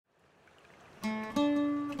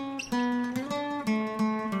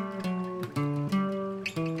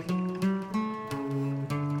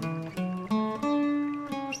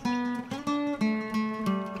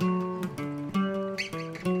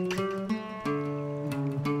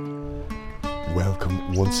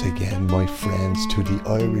Welcome once again, my friends, to the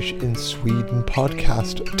Irish in Sweden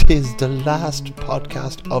podcast. 'Tis the last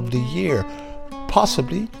podcast of the year.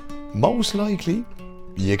 Possibly, most likely.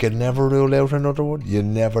 You can never rule out another one. You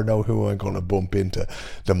never know who I'm going to bump into.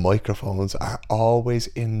 The microphones are always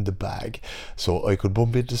in the bag. So I could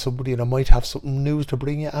bump into somebody and I might have something news to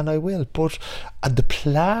bring you, and I will. But the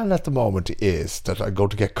plan at the moment is that I'm going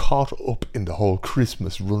to get caught up in the whole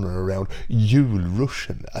Christmas running around,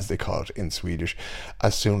 julruschen, as they call it in Swedish,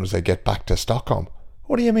 as soon as I get back to Stockholm.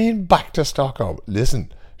 What do you mean, back to Stockholm?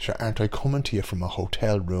 Listen. Sure, aren't I coming to you from a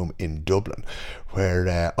hotel room in Dublin,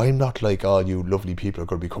 where I'm not like all you lovely people are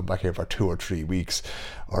going to be coming back here for 2 or 3 weeks,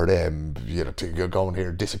 or to go in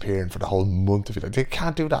here disappearing for the whole month of it. They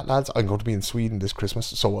can't do that, lads. I'm going to be in Sweden this Christmas,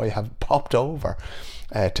 so I have popped over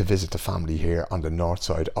to visit the family here on the north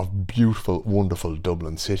side of beautiful, wonderful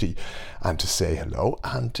Dublin city, and to say hello.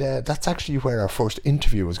 And that's actually where our first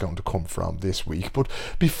interview is going to come from this week. But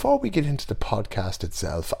before we get into the podcast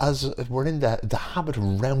itself, as we're in the habit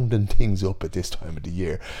of rounding things up at this time of the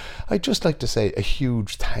year, I'd just like to say a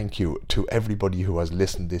huge thank you to everybody who has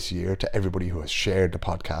listened this year, to everybody who has shared the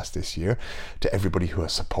podcast this year, to everybody who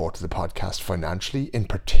has supported the podcast financially. In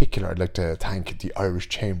particular, I'd like to thank the Irish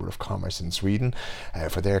Chamber of Commerce in Sweden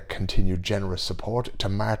for their continued generous support, to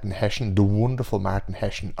Martin Hessian, the wonderful Martin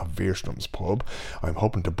Hessian of Veerstrom's Pub. I'm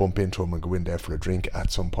hoping to bump into him and go in there for a drink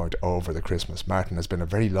at some point over the Christmas. Martin has been a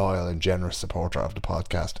very loyal and generous supporter of the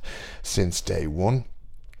podcast since day one.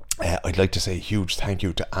 I'd like to say a huge thank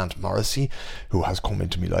you to Aunt Morrissey, who has come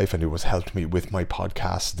into my life and who has helped me with my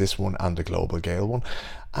podcasts, this one and the Global Gale one.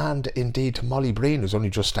 And indeed to Molly Breen, who's only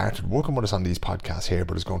just started working with us on these podcasts here,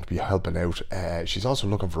 but is going to be helping out. She's also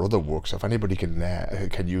looking for other work, so if anybody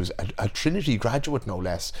can use a Trinity graduate, no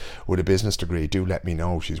less, with a business degree, do let me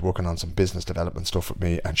know. She's working on some business development stuff with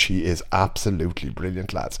me, and she is absolutely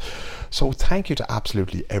brilliant, lads. So thank you to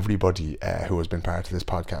absolutely everybody who has been part of this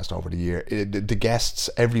podcast over the year. The guests,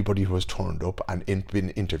 everybody who has turned up and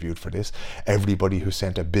been interviewed for this, everybody who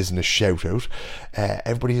sent a business shout out,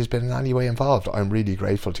 everybody who's been in any way involved. I'm really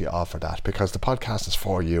grateful to you all for that, because the podcast is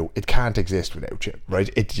for you. It can't exist without you,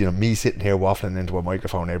 right? Me sitting here waffling into a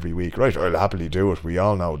microphone every week, right? I'll happily do it. We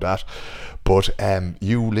all know that. But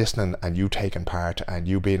you listening and you taking part and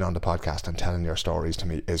you being on the podcast and telling your stories to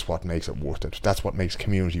me is what makes it worth it. That's what makes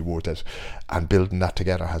community worth it. And building that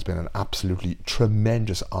together has been an absolutely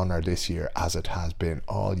tremendous honour this year, as it has been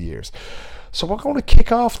all years. So we're going to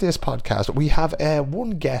kick off this podcast. We have one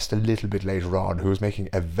guest a little bit later on who is making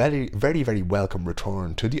a very, very, very welcome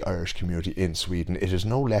return to the Irish community in Sweden. It is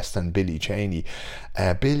no less than Billy Chaney.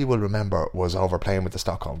 Billy, will remember, was over playing with the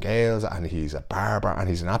Stockholm Gales, and he's a barber, and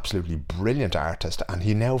he's an absolutely brilliant artist, and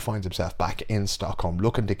he now finds himself back in Stockholm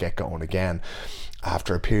looking to get going again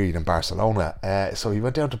after a period in Barcelona. So he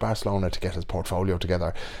went down to Barcelona to get his portfolio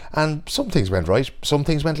together, and some things went right, some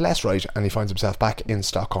things went less right, and he finds himself back in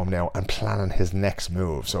Stockholm now and planning his next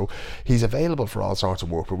move. So he's available for all sorts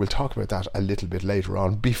of work, but we'll talk about that a little bit later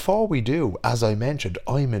on. Before we do, as I mentioned,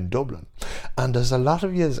 I'm in Dublin, and there's a lot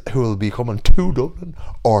of you who will be coming to Dublin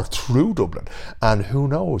or through Dublin, and who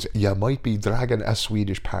knows, you might be dragging a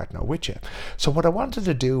Swedish partner with you. So what I wanted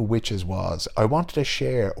to do, witches, was I wanted to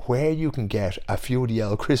share where you can get a few of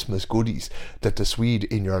the Christmas goodies that the Swede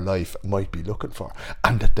in your life might be looking for,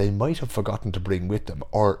 and that they might have forgotten to bring with them,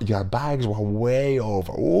 or your bags were way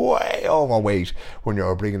overweight when you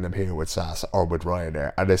were bringing them here with SAS or with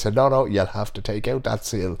Ryanair, and they said, no, you'll have to take out that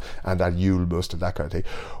seal and that Yule bust and that kind of thing.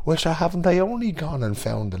 Well, sure, haven't I only gone and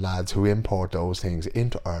found the lads who import those things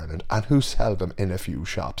into Ireland and who sell them in a few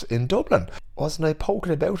shops in Dublin? Wasn't I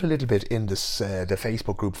poking about a little bit in this the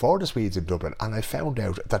Facebook group for the Swedes in Dublin, and I found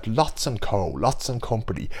out that Lots &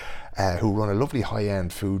 Company, who run a lovely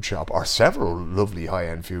high-end food shop, or several lovely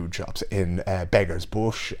high-end food shops in Beggar's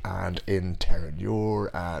Bush and in Terranure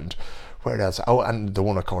and where else? Oh, and the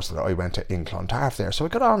one, of course, that I went to in Clontarf there. So I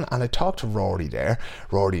got on and I talked to Rory there,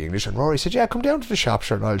 Rory English, and Rory said, yeah, come down to the shop,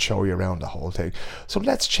 sure, and I'll show you around the whole thing. So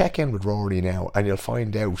let's check in with Rory now, and you'll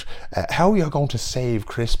find out how you're going to save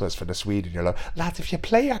Christmas for the Swede in your life. Lads, if you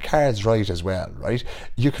play your cards right as well, right,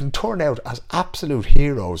 you can turn out as absolute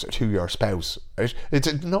heroes to your spouse, right?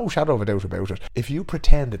 It's no shadow of a doubt about it. If you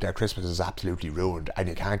pretend that their Christmas is absolutely ruined and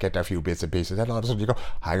you can't get their few bits and pieces, then all of a sudden you go,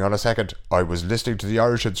 hang on a second, I was listening to the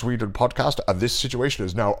Irish in Sweden podcast, and this situation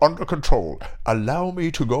is now under control. Allow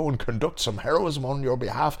me to go and conduct some heroism on your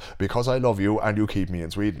behalf because I love you and you keep me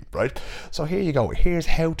in Sweden, right? So here you go. Here's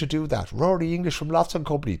how to do that. Rory English from Lots &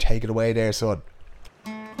 Company. Take it away there, son.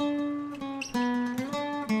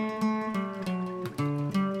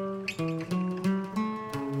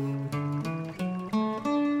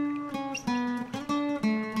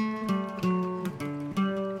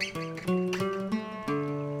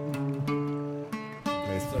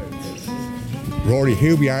 Rory,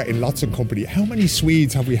 here we are in Lots and Company. How many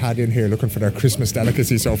Swedes have we had in here looking for their Christmas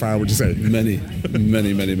delicacy so far, would you say? Many.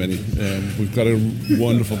 We've got a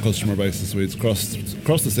wonderful customer base in Swedes across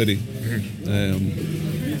the city.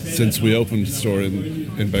 Since we opened the store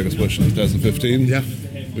in Vegas Bush in 2015. Yeah.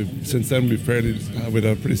 Since then, we've had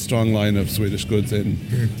a pretty strong line of Swedish goods in.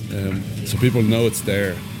 So people know it's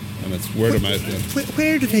there. And it's word of mouth. Yeah.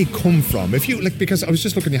 Where do they come from? If you because I was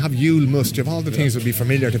just looking, you have Yule Must, you have all the things that would be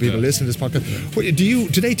familiar to people listening to this podcast.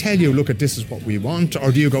 Do they tell you, look, this is what we want,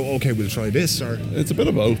 or do you go, okay, we'll try this? Or it's a bit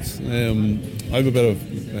of both. I have a bit of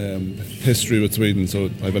history with Sweden,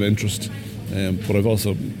 so I have an interest. But I've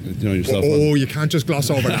also, yourself. Oh, you can't just gloss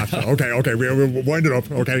over that. Okay, we'll wind it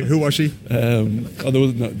up. Okay, who was she?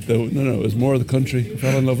 It was more of the country. I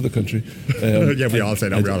fell in love with the country. Yeah, we all say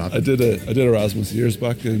that. We all have. I did Erasmus years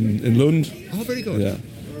back in Lund. Oh, very good. Yeah,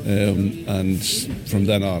 and from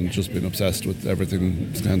then on, just been obsessed with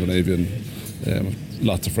everything Scandinavian.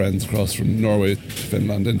 Lots of friends across from Norway,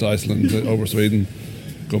 Finland, into Iceland, over Sweden.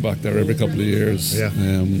 Go back there every couple of years. Yeah.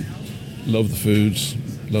 Love the food.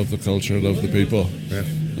 Love the culture, love the people. Yeah.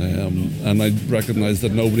 And I recognised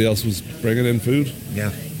that nobody else was bringing in food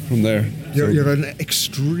from there. You're an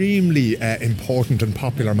extremely important and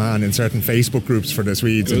popular man in certain Facebook groups for the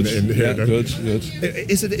Swedes. Good. Here. Good.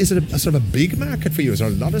 Is it a sort of a big market for you? Is there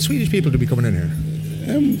a lot of Swedish people to be coming in here?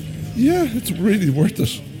 Yeah, it's really worth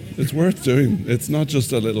it. It's worth doing. It's not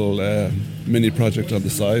just a little mini project on the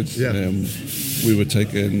side. Yeah. We would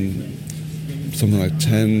take in something like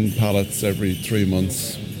 10 pallets every 3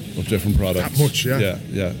 months of different products. That much, yeah?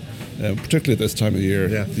 Yeah. Particularly at this time of year.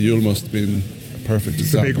 Yeah. The Yule Must have been a perfect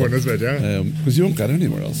it's example. It's a big one, isn't it? Yeah. Because you don't get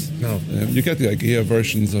anywhere else. No. You get the IKEA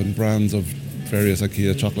versions and brands of various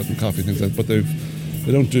IKEA chocolate and coffee things like that, but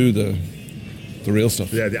they don't do the real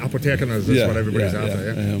stuff. Yeah, the apotheken is what everybody's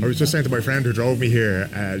after. Yeah. I was just saying to my friend who drove me here,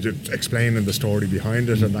 just explaining the story behind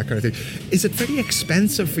it and that kind of thing. Is it very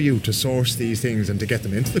expensive for you to source these things and to get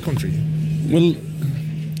them into the country? Well,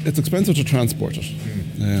 it's expensive to transport it.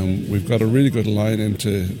 We've got a really good line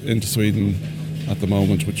into Sweden at the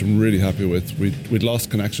moment, which I'm really happy with. We'd lost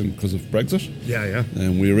connection because of Brexit. Yeah.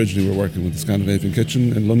 And we originally were working with the Scandinavian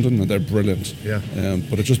Kitchen in London, and they're brilliant. Yeah.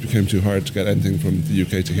 But it just became too hard to get anything from the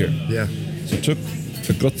UK to here. Yeah. So it took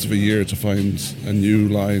the guts of a year to find a new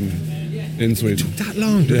line in Sweden. It took that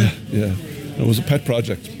long, did it? Yeah. It was a pet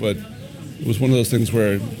project, but it was one of those things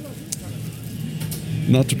where,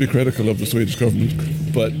 not to be critical of the Swedish government,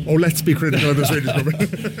 but... Oh, let's be critical of the Swedish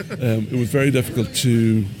government. It was very difficult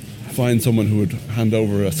to find someone who would hand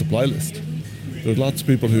over a supply list. There were lots of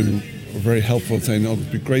people who were very helpful, saying, oh,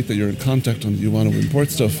 it'd be great that you're in contact and you want to import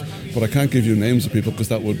stuff, but I can't give you names of people because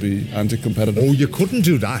that would be anti-competitive. Oh, you couldn't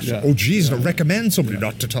do that? Yeah. Oh, geez, recommend somebody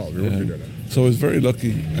not to talk. So I was very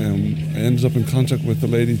lucky. I ended up in contact with a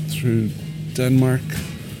lady through Denmark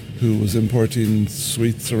who was importing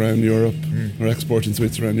sweets around Europe, or exporting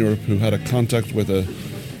sweets around Europe, who had a contact with a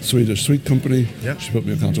Swedish sweet company. Yeah. She put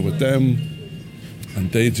me in contact with them,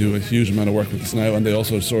 and they do a huge amount of work with us now, and they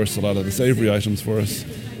also source a lot of the savoury items for us.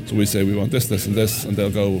 So we say we want this, this and this, and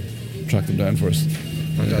they'll go track them down for us.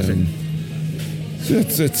 Fantastic.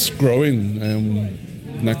 So it's growing.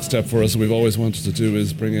 Next step for us, we've always wanted to do,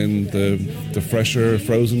 is bring in the fresher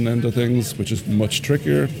frozen end of things, which is much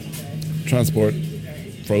trickier. Transport,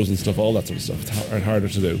 frozen stuff, all that sort of stuff. It's harder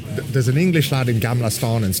to do. There's an English lad in Gamla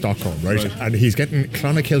Stan in Stockholm, right? And he's getting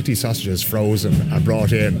Clonakilty sausages frozen and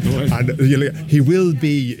brought in. Right. And he will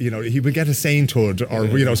be, he will get a sainthood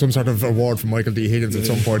or, some sort of award from Michael D. Higgins at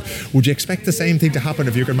some point. Would you expect the same thing to happen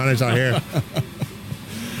if you can manage that here?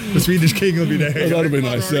 The Swedish king will be there. Well, that'd be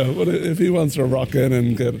nice, yeah. But if he wants to rock in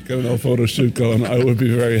and get an old photo shoot going, I would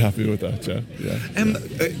be very happy with that, yeah.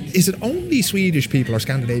 Is it only Swedish people or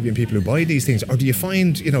Scandinavian people who buy these things, or do you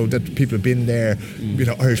find, that people have been there,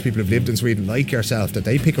 Irish people who've lived in Sweden like yourself, that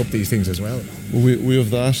they pick up these things as well? Well, we have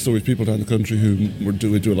that, so we have people down the country who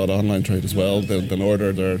we do a lot of online trade as well. They'll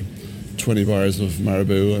order their 20 bars of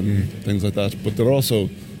Marabou and things like that, but they're also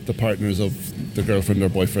the partners of the girlfriend or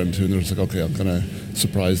boyfriend who they're just like, okay, I'm going to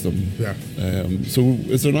surprise them. Yeah. So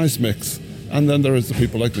it's a nice mix. And then there is the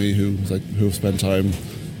people like me who have spent time.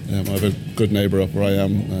 I have a good neighbour up where I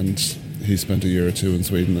am, and he spent a year or two in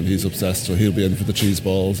Sweden, and he's obsessed. So he'll be in for the cheese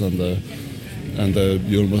balls and the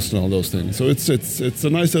Yule Must and all those things. So it's a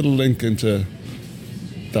nice little link into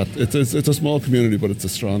that. It's a small community, but it's a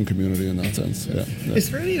strong community in that sense. Yeah. Is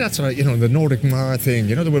there any that sort of, the Nordic Noir thing,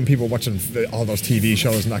 when people watching all those TV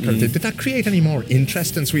shows and that kind of thing, did that create any more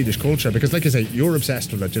interest in Swedish culture? Because like I say, you're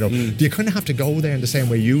obsessed with it, Do you kind of have to go there in the same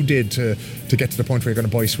way you did to get to the point where you're going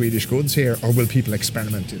to buy Swedish goods here, or will people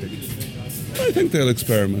experiment, do you think? I think they'll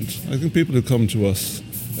experiment. I think people who come to us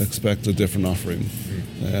expect a different offering.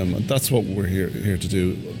 And that's what we're here to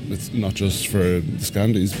do. It's not just for the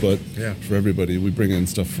Scandies, but for everybody. We bring in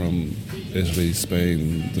stuff from Italy,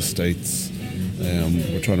 Spain, the States.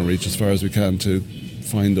 We're trying to reach as far as we can to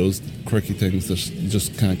find those quirky things that you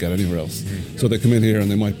just can't get anywhere else. So they come in here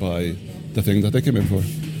and they might buy the thing that they came in for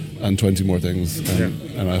and 20 more things,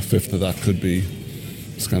 and a fifth of that could be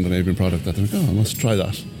Scandinavian product that they're like, I must try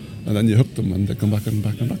that. And then you hook them and they come back and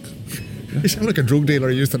back and back. You sound like a drug dealer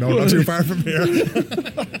I used to know, not too far from here.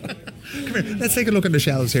 Come here, let's take a look at the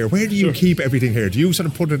shelves here. Where do you keep everything here? Do you sort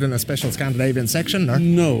of put it in a special Scandinavian section? Or?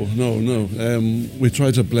 No. We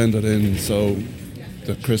try to blend it in, so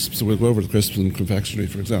the crisps, we'll go over the crisps and confectionery,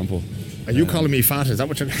 for example. Are you calling me fat? Is that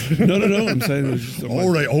what you're... No, I'm saying...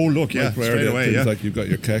 All right, look, straight away, like you've got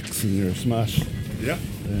your keks and your smash. Yeah.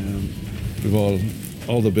 We've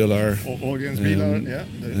all the Billar. Audience Billar,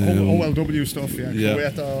 OLW stuff,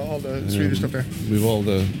 Kuwait, all the Swedish stuff there. We've all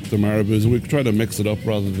the Marabous, and we try to mix it up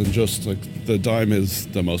rather than just, like, the dime is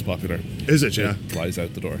the most popular. Is it, yeah? It flies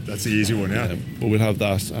out the door. That's the easy one, yeah. But we'll have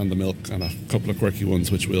that and the milk and a couple of quirky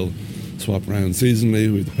ones which we'll swap around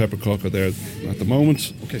seasonally. With the pepper cocoa there at the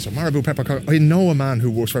moment. Okay, so Marabou pepper cocoa. I know a man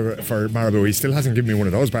who works for Marabou. He still hasn't given me one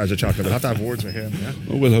of those bars of chocolate. I'll have to have words with him. Yeah?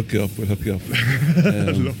 Well, we'll hook you up.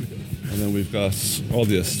 Lovely. And then we've got all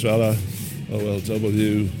the Estrella,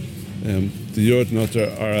 OLW, the yogurt nuts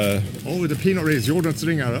are the peanut raised yogurt nuts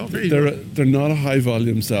ring out. They're not a high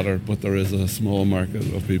volume seller, but there is a small market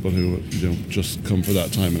of people who just come for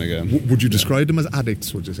that time and again. Would you describe them as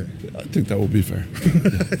addicts? Would you say? I think that would be fair.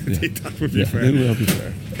 I think that would be fair. It will be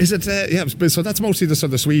fair. Is it? So that's mostly the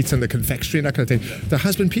sort of sweets and the confectionery and that kind of thing. There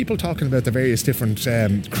has been people talking about the various different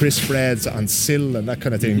crisp breads and sill and that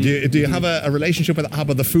kind of thing. Mm-hmm. Do you have a relationship with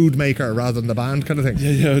ABBA, the food maker, rather than the band kind of thing?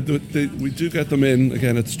 Yeah. We do get them in.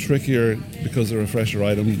 Again, it's trickier because they're a fresher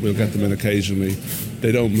item. We'll get them in occasionally.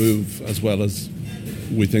 They don't move as well as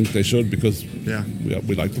we think they should because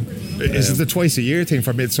we like them. Is it the twice a year thing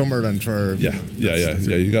for midsummer and for? Yeah.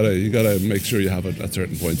 You gotta make sure you have it at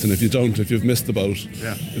certain points, and if you've missed the boat,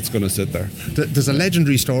 it's going to sit there. There's a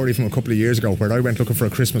legendary story from a couple of years ago where I went looking for a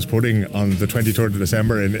Christmas pudding on the 23rd of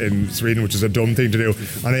December in Sweden, which is a dumb thing to do,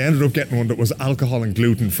 and I ended up getting one that was alcohol and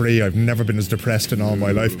gluten free. I've never been as depressed in all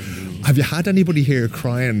my life. Have you had anybody here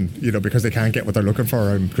crying, because they can't get what they're looking for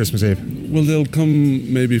on Christmas Eve? Well, they'll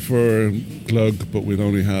come maybe for glug, but we'll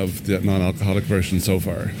only have the non-alcoholic version so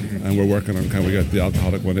far, and we're working on can we get the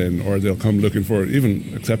alcoholic one in, or they'll come looking for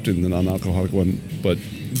even accepting the non-alcoholic one, but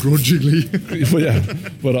grudgingly.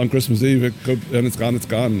 But on Christmas Eve and it's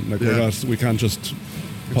gone. Like we can't just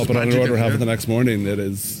pop it on the order, have it the next morning. It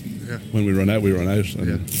is when we run out, we run out.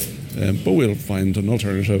 But we'll find an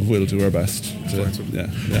alternative. We'll do our best.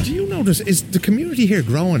 Do you notice, is the community here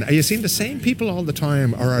growing? Are you seeing the same people all the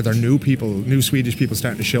time, or are there new Swedish people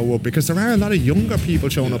starting to show up? Because there are a lot of younger people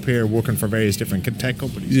showing up here working for various different tech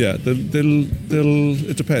companies. Yeah,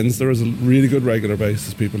 it depends. There is a really good regular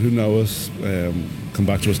basis, people who know us, come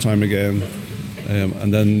back to us time again.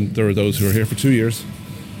 And then there are those who are here for 2 years.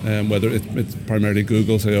 Whether it's primarily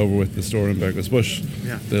Google, say over with the store in Bergis Bush,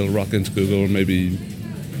 they'll rock into Google, maybe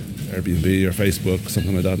Airbnb or Facebook,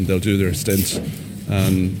 something like that, and they'll do their stint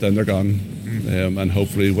and then they're gone. And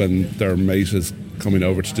hopefully when their mate is coming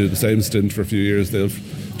over to do the same stint for a few years, they've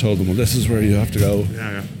told them, well, this is where you have to go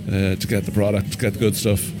to get the product, to get the good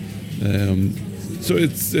stuff. So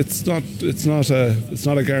it's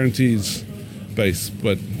not a guaranteed base,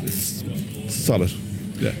 but it's solid.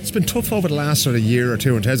 Yeah. It's been tough over the last sort of year or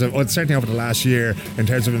two in terms of, certainly over the last year, in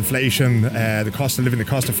terms of inflation, the cost of living, the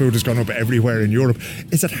cost of food has gone up everywhere in Europe.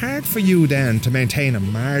 Is it hard for you then to maintain a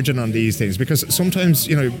margin on these things? Because sometimes,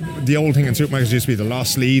 the old thing in supermarkets used to be the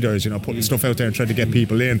loss leaders, putting stuff out there and trying to get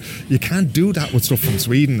people in. You can't do that with stuff from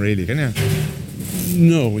Sweden, really, can you?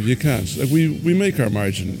 No, you can't. We make our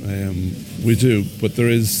margin, we do, but there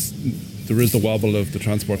is the wobble of the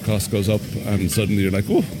transport cost goes up and suddenly you're like,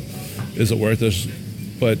 oh, is it worth it?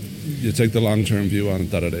 But you take the long-term view on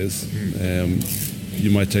it that it is.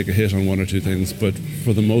 You might take a hit on one or two things, but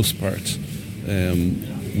for the most part,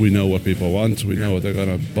 we know what people want, we know what they're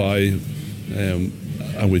going to buy,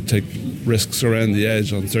 and we take risks around the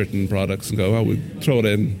edge on certain products and go, we throw it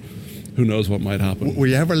in, who knows what might happen. Were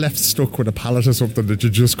you ever left stuck with a pallet or something that you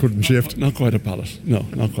just couldn't shift? Not quite a pallet, no,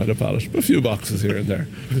 not quite a pallet, but a few boxes here and there.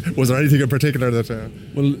 Was there anything in particular that...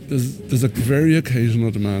 Well, there's a very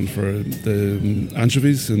occasional demand for the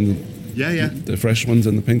anchovies and the fresh ones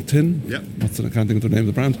in the pink tin. Yeah. I can't think of the name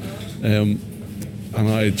of the brand. And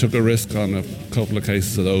I took a risk on a couple of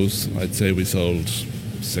cases of those. I'd say we sold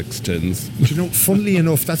 6 tins. Do you know, funnily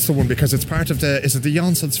enough, that's the one, because it's part of is it the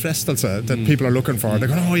Janssensfrestelse that people are looking for? They're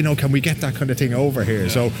going, can we get that kind of thing over here?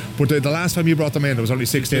 So, but the last time you brought them in, there was only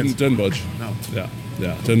 6 tins. Didn't budge. No.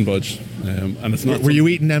 Yeah, didn't budge. And it's not. Were you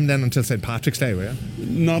eating them then until St. Patrick's Day, were you?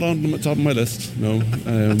 Not on the top of my list, no.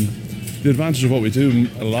 The advantage of what we do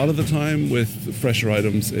a lot of the time with fresher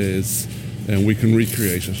items is we can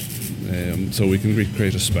recreate it. So we can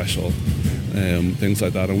recreate a special, things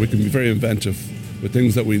like that, and we can be very inventive with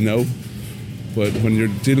things that we know. But when you're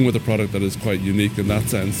dealing with a product that is quite unique in that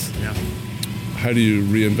sense, how do you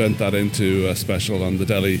reinvent that into a special on the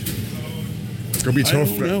deli? It's going to be tough.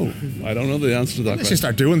 I don't know the answer to that. Let's just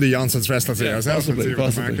start doing the Janssensfrestelse ourselves and see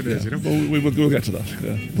what the market is. You know? We'll get to that.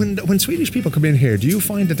 Yeah. When Swedish people come in here, do you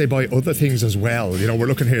find that they buy other things as well? You know, we're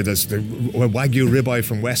looking here. There's the Wagyu ribeye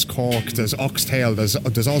from West Cork. There's oxtail. There's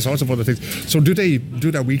all sorts of other things. So do they do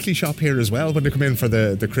their weekly shop here as well when they come in for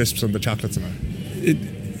the crisps and the chocolates and that?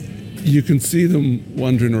 You can see them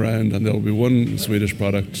wandering around, and there'll be 1 Swedish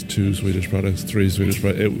product, 2 Swedish products, 3 Swedish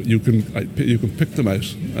products. You can pick them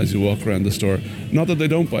out as you walk around the store. Not that they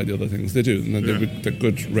don't buy the other things, they do. And they're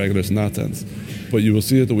good regulars in that sense. But you will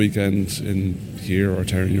see at the weekend in here or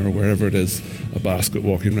Terranure or wherever it is, a basket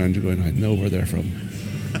walking around. You're going, I know where they're from.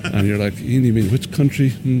 And you're like, you mean which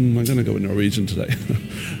country? I'm going to go with Norwegian today.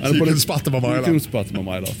 So you can spot them a mile off. You can spot them a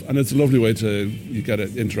mile off. And it's a lovely way you get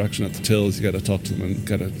an interaction at the tills, you get to talk to them and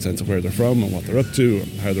get a sense of where they're from and what they're up to and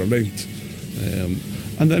how they're linked.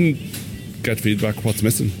 And then get feedback, what's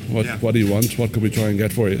missing, what do you want, what could we try and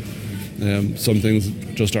get for you. Some things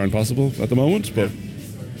just aren't possible at the moment, but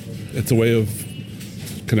it's a way of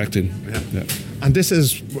connecting. Yeah. And this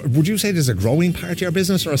is, would you say this is a growing part of your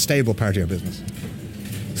business or a stable part of your business?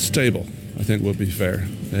 Stable, I think, would be fair.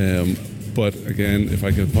 But again, if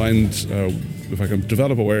I can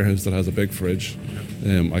develop a warehouse that has a big fridge,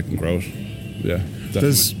 I can grow it. Yeah,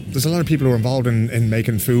 definitely. There's a lot of people who are involved in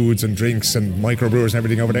making foods and drinks and microbrewers and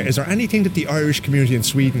everything over there. Is there anything that the Irish community in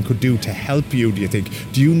Sweden could do to help you, do you think?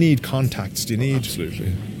 Do you need contacts? Do you need...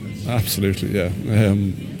 Absolutely, yeah.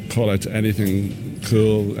 Call out to anything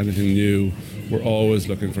cool, anything new. We're always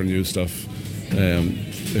looking for new stuff.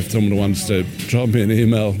 If someone wants to drop me an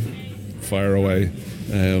email, fire away.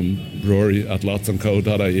 Rory at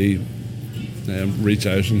lotsandco.ie. Reach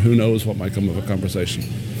out, and who knows what might come of a conversation.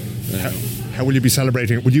 How will you be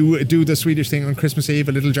celebrating it? Would you do the Swedish thing on Christmas Eve,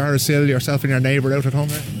 a little jar of sill, yourself and your neighbour out at home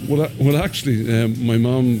there? Well, actually, my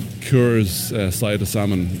mum cures a side of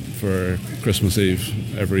salmon for Christmas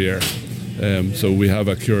Eve every year. So we have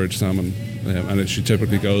a cured salmon, and she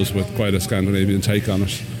typically goes with quite a Scandinavian take on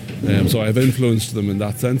it. So I've influenced them in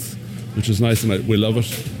that sense, which is nice, and we love it.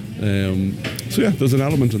 So yeah, there's an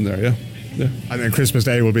element in there, yeah. And then Christmas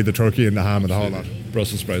Day will be the turkey and the ham and the whole lot.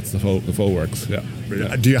 Brussels sprouts, the full works, yeah.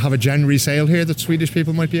 Do you have a January sale here that Swedish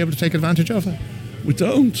people might be able to take advantage of? We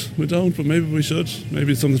don't, but maybe we should.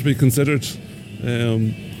 Maybe it's something to be considered.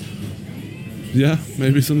 Yeah,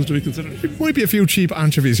 maybe something to be considered. There might be a few cheap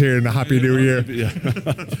anchovies here in a happy new year. Yeah.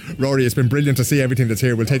 Rory, it's been brilliant to see everything that's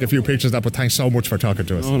here. We'll take a few pictures of that, but thanks so much for talking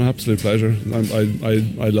to us. Oh, an absolute pleasure.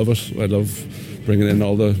 I love it. I love bringing in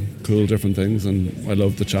all the cool different things, and I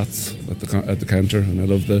love the chats at the counter, and I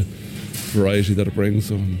love the variety that it brings,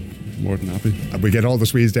 so I'm more than happy. And we get all the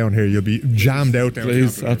Swedes down here. You'll be jammed out down here.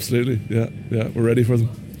 Please, absolutely. Yeah, we're ready for them.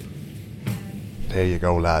 There you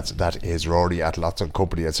go, lads. That is Rory at Lots and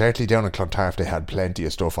Company. And certainly down in Clontarf they had plenty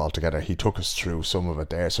of stuff altogether. He took us through some of it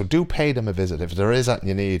there. So do pay them a visit. If there is anything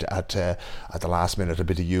you need at the last minute, a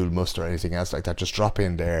bit of Yule must or anything else like that, just drop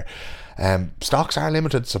in there. Stocks are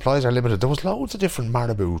limited, supplies are limited. There was loads of different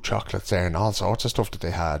Marabou chocolates there and all sorts of stuff that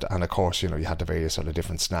they had, and of course, you know, you had the various sort of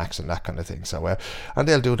different snacks and that kind of thing. So and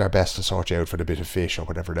they'll do their best to sort you out for the bit of fish or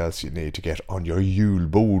whatever else you need to get on your Yule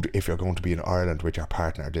board if you're going to be in Ireland with your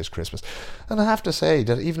partner this Christmas. And I have to say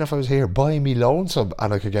that even if I was here, buy me lonesome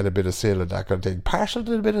and I could get a bit of sill and that kind of thing, partial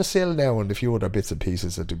to a bit of sill now and a few other bits and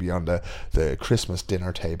pieces that to be on the Christmas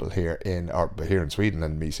dinner table here in Sweden,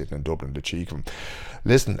 and me sitting in Dublin, the cheek of them.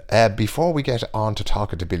 Listen, before we get on to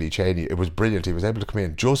talking to Billy Chaney, it was brilliant. He was able to come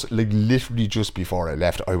in literally just before I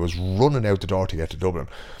left. I was running out the door to get to Dublin,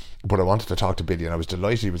 but I wanted to talk to Billy, and I was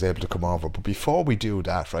delighted he was able to come over. But before we do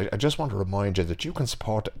that, right, I just want to remind you that you can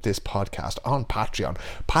support this podcast on Patreon,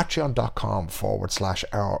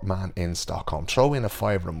 patreon.com/Our Man in Stockholm. Throw in a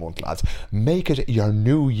 £5 a month, lads. Make it your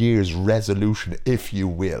New Year's resolution, if you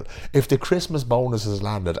will. If the Christmas bonus has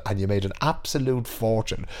landed and you made an absolute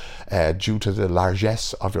fortune due to the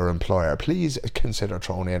largesse of your employer, please consider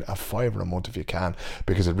throwing in a £5 a month if you can,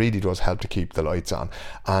 because it really does help to keep the lights on.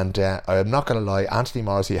 And I'm not going to lie, Anthony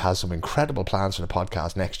Morrissey has has some incredible plans for the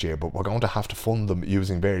podcast next year, but we're going to have to fund them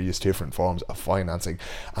using various different forms of financing.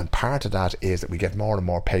 And part of that is that we get more and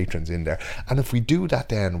more patrons in there. And if we do that,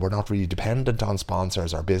 then we're not really dependent on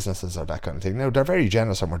sponsors or businesses or that kind of thing. Now, they're very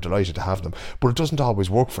generous and we're delighted to have them, but it doesn't always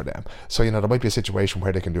work for them. So, there might be a situation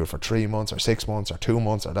where they can do it for 3 months or 6 months or 2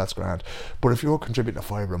 months, or that's grand. But if you're contributing a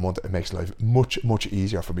 £5 a month, it makes life much, much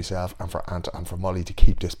easier for myself and for Ant and for Molly to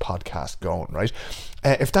keep this podcast going, right?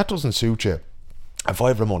 If that doesn't suit you, a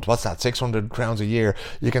 £5 a month, what's that, £600 a year?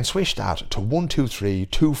 You can switch that to 123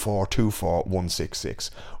 2424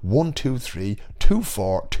 166. 123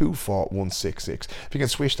 2424 166. If you can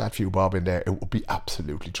switch that few bob in there, it would be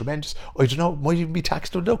absolutely tremendous. I don't know, it might even be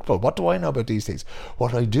tax deductible. What do I know about these things?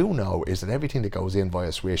 What I do know is that everything that goes in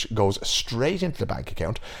via Swish goes straight into the bank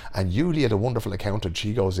account, and Julia, the wonderful accountant,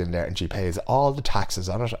 she goes in there and she pays all the taxes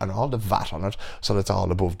on it and all the VAT on it, so that's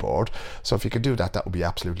all above board. So if you could do that, that would be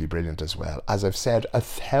absolutely brilliant as well. As I've said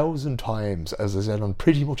 1,000 times, as I said on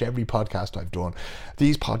pretty much every podcast I've done,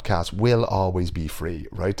 these podcasts will always be free,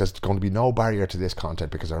 right? There's going to be no barrier to this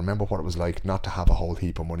content, because I remember what it was like not to have a whole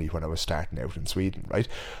heap of money when I was starting out in Sweden, right?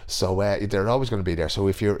 So they're always going to be there. So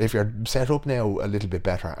if you're set up now a little bit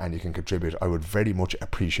better and you can contribute, I would very much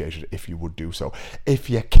appreciate it if you would do so. If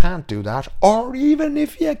you can't do that, or even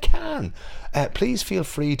if you can, please feel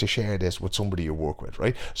free to share this with somebody you work with,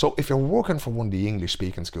 right? So if you're working for one of the English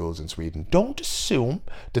speaking schools in Sweden, don't assume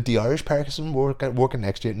that the Irish person working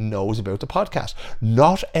next to you knows about the podcast.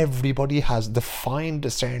 Not everybody has the fine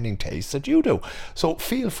discerning taste that you do. So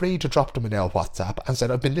feel free to drop them an WhatsApp and say,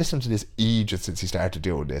 I've been listening to this ages since he started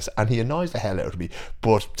doing this, and he annoys the hell out of me,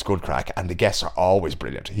 but it's good crack, and the guests are always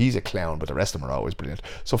brilliant. He's a clown, but the rest of them are always brilliant.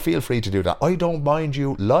 So feel free to do that. I don't mind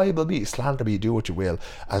you, libel me, slander me, do what you will,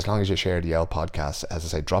 as long as you share the podcast. As I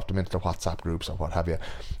say, drop them into the WhatsApp groups or what have you.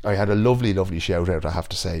 I had a lovely shout out, I have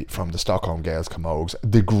to say, from the Stockholm Girls Camogues,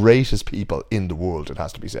 the greatest people in the world, it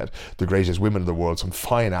has to be said, the greatest women in the world, some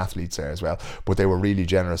fine athletes there as well, but they were really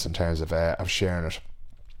generous in terms of sharing it,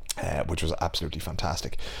 which was absolutely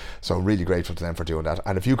fantastic. So really grateful to them for doing that,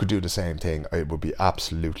 and if you could do the same thing, it would be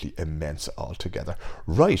absolutely immense altogether.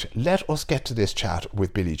 Right, let us get to this chat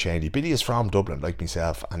with Billy Chaney. Billy is from Dublin like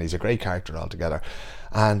myself, and he's a great character altogether.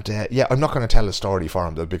 And I'm not going to tell a story for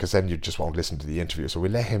him though, because then you just won't listen to the interview, so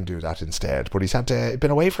we'll let him do that instead. But he's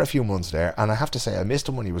been away for a few months there, and I have to say I missed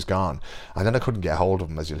him when he was gone, and then I couldn't get hold of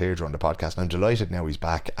him, as you'll hear during the podcast, and I'm delighted now he's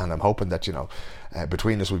back, and I'm hoping that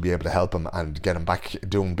between us we'll be able to help him and get him back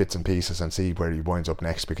doing bits and pieces and see where he winds up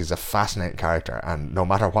next, because he's a fascinating character, and no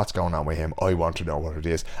matter what's going on with him, I want to know what it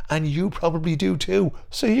is, and you probably do too.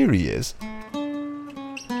 So here he is.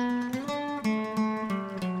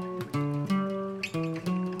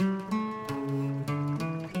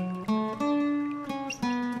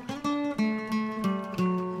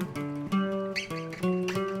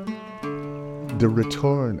 The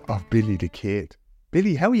return of Billy the Kid.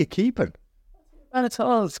 Billy, how are you keeping? And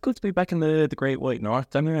it's good to be back in the Great White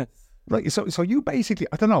North, anyway. Right, so you basically,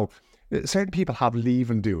 I don't know, certain people have leave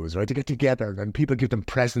and do's, right? They get together and people give them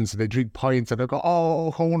presents and they drink pints and they go, oh,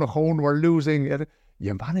 hone, we're losing.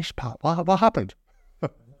 You vanished, Pat. What happened? I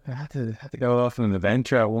had to go off on an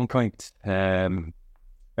adventure at one point.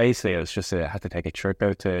 Basically, it was just I had to take a trip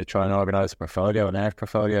out to try and organise a portfolio, an art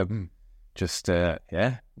portfolio. Just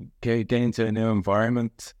get into a new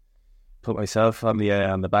environment, put myself on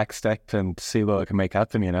the back step and see what I can make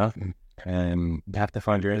happen. You have to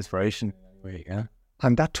find your inspiration. Yeah.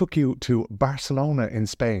 And that took you to Barcelona in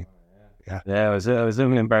Spain. Yeah. I was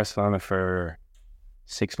living in Barcelona for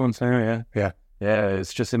 6 months now. Yeah.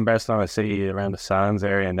 It's just in Barcelona city around the Sands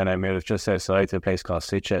area, and then I moved just outside to a place called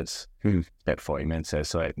Sitges. About 40 minutes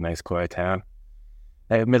outside, nice quiet town,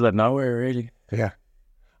 middle of nowhere, really. Yeah.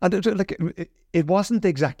 And it wasn't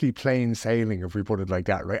exactly plain sailing, if we put it like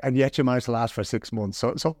that, right? And yet you managed to last for 6 months.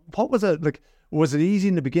 So what was it like? Was it easy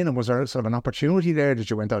in the beginning? Was there sort of an opportunity there that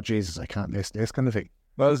you went, oh, Jesus, I can't miss this kind of thing?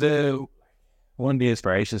 Well, one of the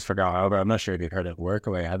inspirations for going over, I'm not sure if you've heard of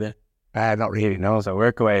Workaway, have you? Not really, no. So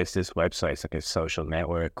Workaway is this website, it's like a social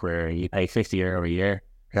network where you pay €50 a year.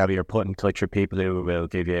 You're put in touch with people who will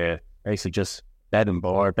give you basically just bed and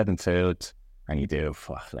board, bed and food, and you do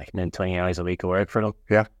like 20 hours a week of work for them.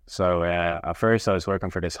 Yeah. So at first I was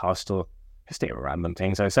working for this hostel, just doing random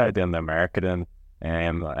things. I started doing their marketing,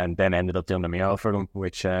 and then ended up doing the meal for them,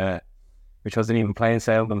 which wasn't even plain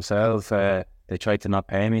sale themselves. They tried to not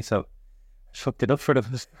pay me, so I fucked it up for them.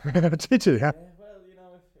 Did you? Yeah. Well, if you're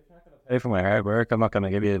not going to pay for my hard work, I'm not going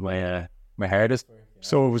to give you my hardest work.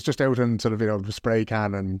 So it was just out in sort of, the spray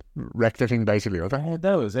can and wrecked everything basically, was it?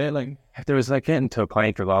 That was it. Like, there was getting to a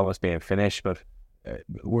point where it almost being finished, but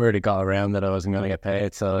word had got around that I wasn't going to get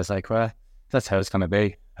paid, so I was like, well, that's how it's going to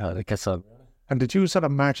be. I guess so. And did you sort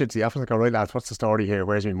of march into the office and go, right, lads, what's the story here?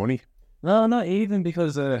 Where's my money? No, not even,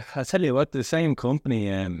 because I tell you what, the same company,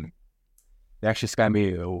 they actually scammed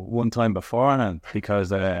me one time beforehand, because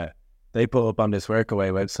they put up on this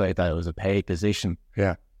Workaway website that it was a paid position.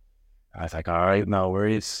 Yeah. I was like, all right, no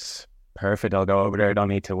worries. Perfect, I'll go over there. I don't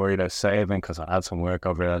need to worry about saving, because I had some work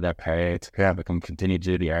over there that paid. Yeah. I can continue to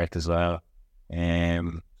do the art as well.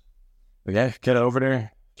 But yeah, get over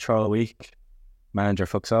there, trial week. Manager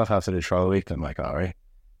fucks off after the trial week. I'm like, all right.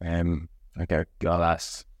 Okay, I'll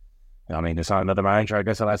ask. I mean, there's not another manager. I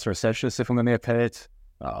guess I'll ask the receptionist if I'm going to get paid.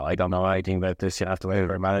 Oh, I don't know anything about this. You have to wait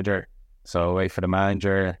for a manager. So I wait for the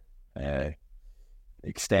manager.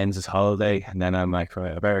 Extends his holiday, and then I'm like,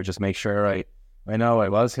 right, I better just make sure I know I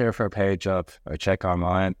was here for a paid job. I check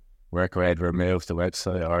online. Workaway removed the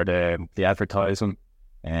website or the advertisement.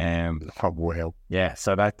 Well. Yeah,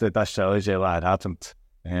 so that shows you what had happened.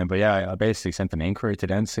 But yeah, I basically sent an inquiry to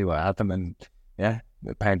them to see what happened, and yeah,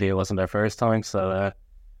 apparently it wasn't their first time. So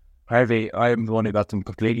Harvey, I'm the one who got them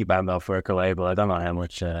completely banned off Workaway, but I don't know how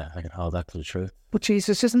much I can hold that to the truth. But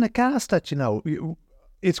Jesus, isn't it gas that, you know,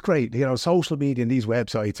 it's great, you know, social media and these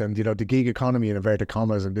websites and, you know, the gig economy in inverted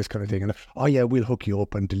commas and this kind of thing. And, oh yeah, we'll hook you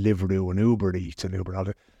up and Deliveroo and Uber Eats and Uber all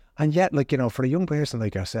that. And yet, like, you know, for a young person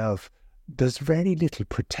like yourself, there's very little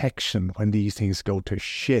protection when these things go to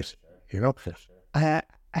shit, you know.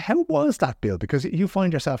 How was that, Bill? Because you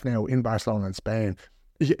find yourself now in Barcelona and Spain.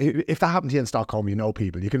 If that happened to you in Stockholm, you know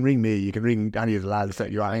people. You can ring me, you can ring any of the lads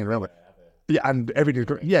that you're hanging around with. Yeah, and everything's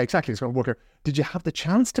going, yeah, exactly, it's going to work here. Did you have the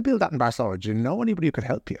chance to build that in Barcelona? Did you know anybody who could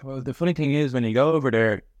help you? Well, the funny thing is, when you go over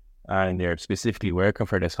there and you're specifically working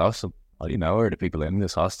for this hostel, all you know are the people in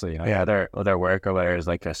this hostel, you know, other workawayers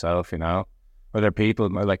like yourself, you know, other people,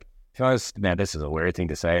 like, to be honest, now this is a weird thing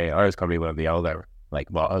to say, I was probably one of the older, like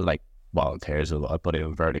volunteers, I put it in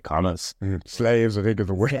inverted commas. Slaves, I think, is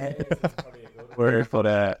the word. Word,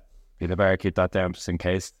 but you better keep that down just in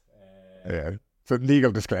case. Yeah. So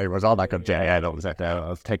legal disclaimers, all that good. Yeah, I don't exact that.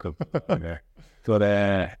 I'll take them there.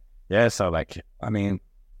 But yeah, so like, I mean,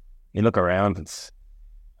 you look around,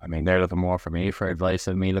 they're looking more for me for advice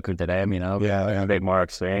than me looking to them, you know. Yeah. A bit more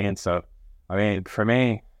experience. So, I mean, for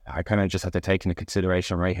me, I kind of just have to take into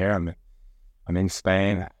consideration right here. I'm in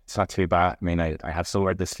Spain. It's not too bad. I mean, I have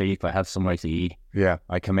somewhere to sleep. I have somewhere to eat. Yeah.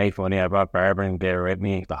 I can make money. I brought barbering gear with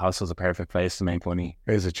me. The hostel's a perfect place to make money.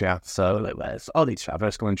 Is it, yeah? So, like, well, it's all these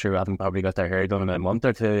travellers going through haven't probably got their hair done in a month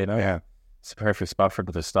or two, you know? Yeah. It's a perfect spot for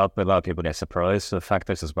them to stop. But a lot of people get surprised for the fact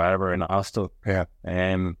there's this barber in the hostel. Yeah.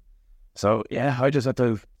 So, yeah, I just had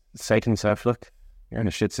to say to myself, look, you're in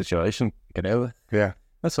a shit situation. Get out of it. Yeah.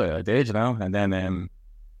 That's what I did, you know? And then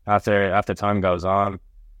after time goes on,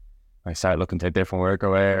 I started looking to a different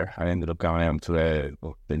workaway. I ended up going out into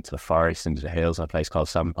the forest, into the hills, a place called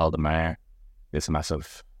San Paul de Mar. It's a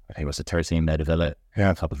massive, I think it was a 13-bed villa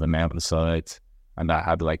on top of the mountainside. And I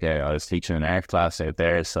had I was teaching an art class out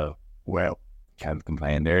there, so, well, can't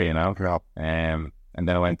complain there, you know. Yeah. And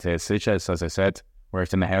then I went to Sitges, as I said,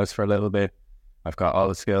 worked in the house for a little bit. I've got all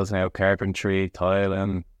the skills now, carpentry,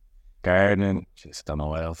 tiling, gardening, just don't know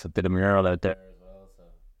what else. I did a mural out there as well.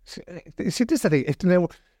 So. See, this is the thing.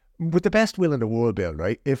 With the best will in the world, Bill,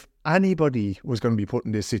 right? If anybody was going to be put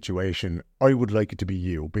in this situation, I would like it to be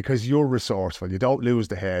you, because you're resourceful. You don't lose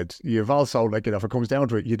the head. You've also, if it comes down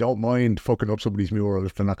to it, you don't mind fucking up somebody's mural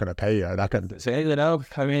if they're not going to pay you or that kind of thing. So, you know,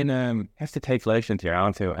 I mean, you have to take life into your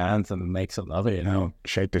own two hands and make something of it, you know.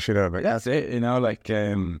 Shake the shit out of it. That's it, you know,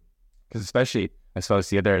 because especially, I suppose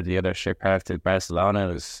the other shit part of Barcelona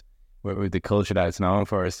is with the culture that it's known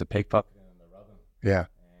for is the pickpocket and the robbing. Yeah.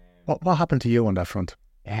 What happened to you on that front?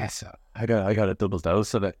 Yeah, so I got a double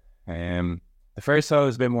dose of it. The first time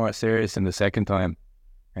was a bit more serious than the second time.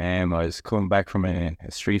 I was coming back from a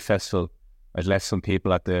street festival. I'd left some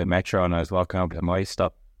people at the metro and I was walking over to my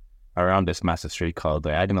stop around this massive street called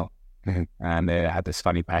Diagonal. Mm-hmm. And I had this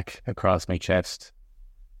fanny pack across my chest.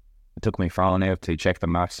 I took my phone out to check the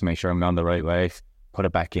maps to make sure I'm on the right way. Put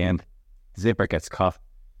it back in. The zipper gets caught.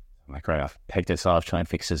 I'm like, right, I'll take this off, try and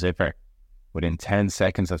fix the zipper. Within 10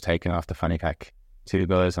 seconds of taking off the fanny pack, 2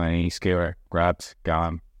 guys on an e-scooter, grabbed,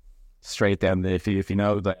 gone, straight down if you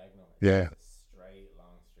know the yeah, straight long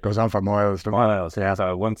street. Goes on for miles. Miles, yeah.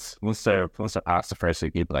 So once they pass the first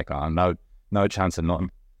 2 people, like, oh, no chance of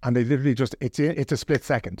nothing. And they literally just it's a split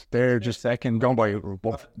second. They're just going by.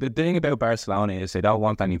 The thing about Barcelona is they don't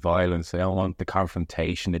want any violence. They don't want the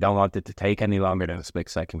confrontation. They don't want it to take any longer than a split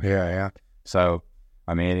second. Yeah. So,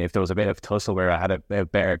 I mean, if there was a bit of tussle where I had a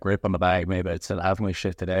better grip on the bag, maybe I'd still have my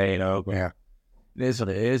shit today, you know. But yeah. It is what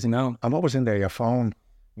it is, you know. And what was in there? Your phone?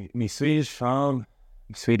 My Swedish phone,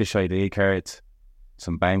 Swedish ID card,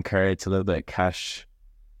 some bank cards, a little bit of cash,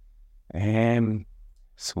 some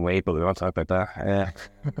weight, but we won't talk about that.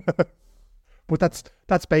 But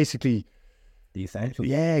that's basically The essentials.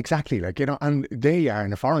 Yeah, exactly. Like, you know, and they are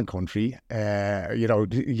in a foreign country. You know,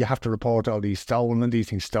 you have to report all these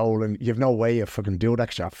things stolen. You have no way of fucking doing that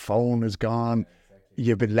 'cause your phone is gone.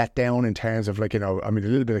 You've been let down in terms of, like, you know, I mean, a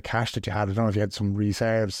little bit of cash that you had. I don't know if you had some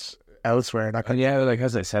reserves elsewhere. That kind Yeah, like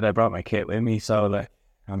as I said, I brought my kit with me, so like,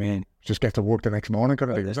 I mean, just get to work the next morning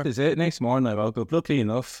kind of thing. this is it. Next morning I woke up. Luckily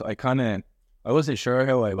enough, I wasn't sure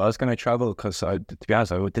how I was going to travel because, to be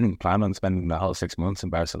honest, I didn't plan on spending the whole 6 months in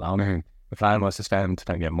Barcelona. The plan was to spend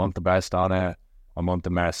maybe a month in Barcelona, a month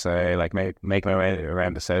in Marseille, like make my way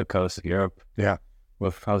around the south coast of Europe. Yeah.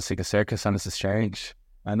 With obviously the circumstances has changed.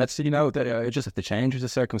 And that's, you know, that I just have to change with the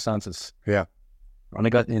circumstances. Yeah. When I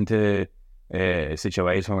got into a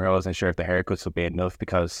situation where I wasn't sure if the haircuts would be enough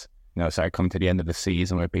because, you know, started coming to the end of the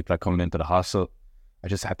season where people are coming into the hostel, I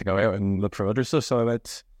just had to go out and look for other stuff. So I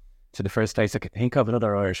went to the first place I could think of,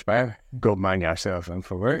 another Irish bar. Good man yourself. And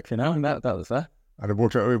for work, you know, and that was that. And it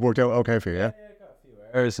worked out okay for you, yeah? Yeah, I got a few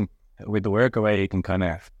hours. And with the work away, you can kind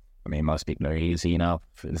of, I mean, most people are easy, you know,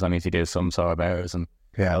 as long as you do some sort of hours and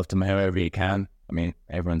help them however you can. I mean,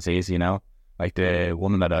 everyone's easy, you know. Like the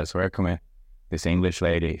woman that I was working with, this English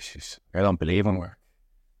lady, I don't believe in work.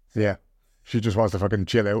 Yeah. She just wants to fucking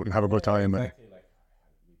chill out and have a good time. Exactly. Like,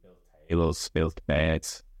 we built tables, built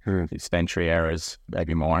beds. You spend 3 hours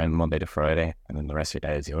every morning, Monday to Friday, and then the rest of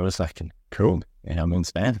your day is yours. Like, Cool. You know,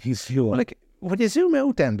 moonspend. He's fuel. Like, when you zoom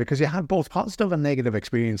out then, because you had both positive and negative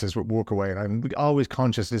experiences with work away, and I'm always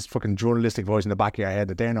conscious this fucking journalistic voice in the back of your head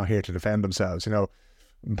that they're not here to defend themselves, you know.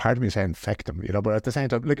 And part of me is saying feck them, you know, but at the same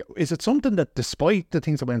time, like, is it something that despite the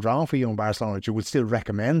things that went wrong for you in Barcelona, that you would still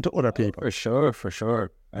recommend to other people? For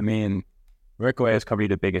sure. I mean, workaway is probably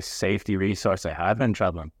the biggest safety resource I had when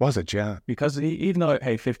traveling. Was it, yeah? Because even though I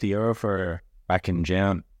paid €50 for back in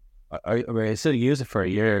June, I still use it for a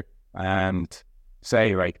year. And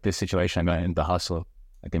say, right, this situation I got in the hostel,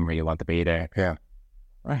 I didn't really want to be there. Yeah.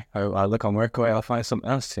 Right, I'll look on workaway, I'll find something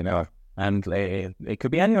else, you know. And it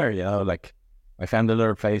could be anywhere, you know. Like, I found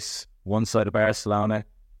another place one side of Barcelona,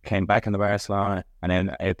 came back into Barcelona, and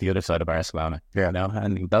then out the other side of Barcelona. Yeah. You know,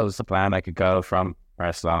 and that was the plan. I could go from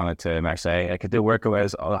Barcelona to Marseille. I could do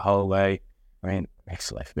workaways all the whole way. I mean, it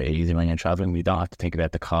makes life a bit easier when you're traveling. You don't have to think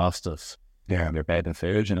about the cost of your bed and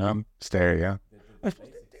food, you know. Stay, yeah.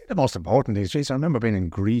 The most important thing is, Jason, I remember being in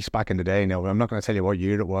Greece back in the day. Now, I'm not going to tell you what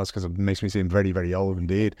year it was because it makes me seem very, very old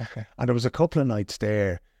indeed. Okay. And there was a couple of nights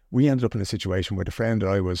there. We ended up in a situation where the friend that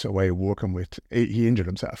I was away working with, he injured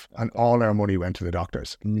himself, and all our money went to the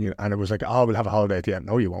doctors. And it was like, oh, we'll have a holiday at the end.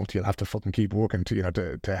 No, you won't. You'll have to fucking keep working to, you know,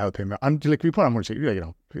 to help him. And like, we put on money, you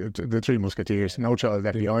know, the Three Musketeers, no child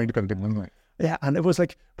left behind. Yeah, and it was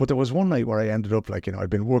like, but there was one night where I ended up, like, you know,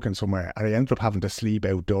 I'd been working somewhere and I ended up having to sleep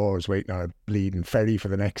outdoors waiting on a bleeding ferry for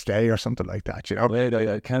the next day or something like that, you know. Wait,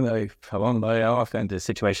 I won't lie, I often into a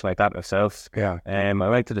situation like that myself. Yeah. I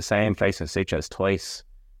went to the same place in Sitges twice,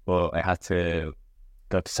 but I had to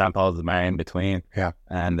go to St. Paul's de Mar in between. Yeah.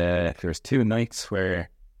 And there was 2 nights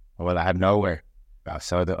where, well, I had nowhere.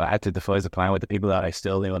 So I had to devise a plan with the people that I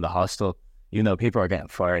still knew in the hostel. You know, people are getting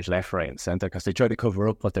fired left, right and centre because they try to cover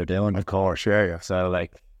up what they're doing. Of course, yeah. So,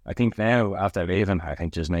 like, I think now, after leaving, I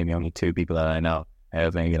think there's maybe only 2 people that I know. I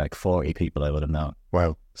have maybe like 40 people I would have known.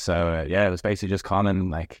 Wow. So, it was basically just calling,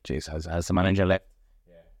 like, geez, has the manager left?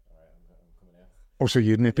 Yeah, all right, I'm coming out. Oh, so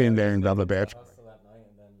you'd nip in there and grab a bed?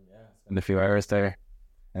 Spend a few hours there.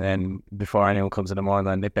 And then before anyone comes in the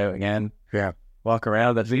morning, I nip out again. Yeah. Walk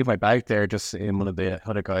around. I'd leave my bag there just in one of the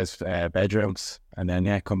other guys' bedrooms. And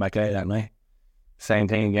then, come back out that night. Same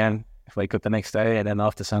thing again. Wake up the next day and then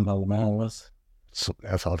off to St. Paul was.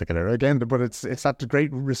 Something else altogether again, but it's that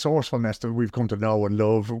great resourcefulness that we've come to know and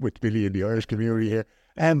love with Billy and the Irish community here.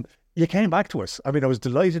 You came back to us. I mean, I was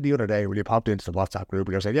delighted the other day when you popped into the WhatsApp group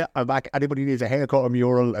and you said, yeah, I'm back. Anybody needs a haircut, a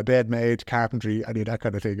mural, a bed made, carpentry, any of that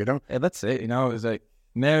kind of thing, you know? Yeah, that's it, you know. It was like,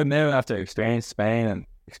 now after experiencing Spain and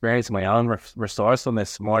experiencing my own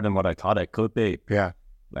resourcefulness more than what I thought I could be. Yeah.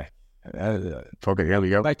 Like, fucking here we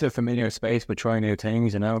go. Back to a familiar space, but try new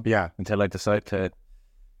things, you know? Yeah. Until I decide to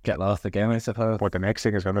get lost again, I suppose. What the next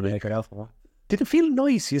thing is going to be. Did it feel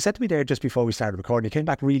nice? You said to me there just before we started recording, you came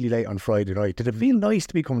back really late on Friday night. Did it feel nice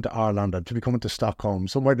to be coming to Ireland and to be coming to Stockholm,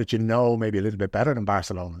 somewhere that you know maybe a little bit better than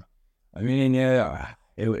Barcelona? I mean, yeah,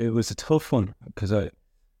 it was a tough one because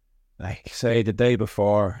like say the day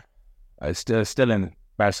before, I was still in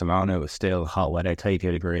Barcelona. It was still hot weather, 32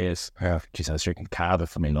 degrees. Yeah. Jeez, I was drinking cava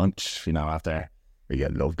for my lunch, you know, after. Yeah,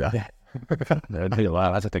 love that. Yeah.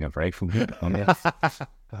 Wow, that's a thing of break from here.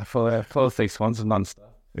 Full 6 months of non-stop.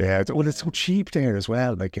 Yeah, it's so cheap there as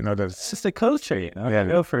well. Like, you know, It's just a culture, you know. Yeah. You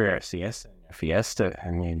go for your fiesta,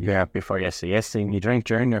 and before your siesta, and you drink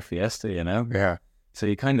during your fiesta, you know. Yeah. So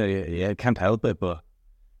you kind of can't help it. But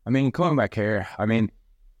I mean, coming back here, I mean,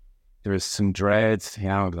 there was some dreads, you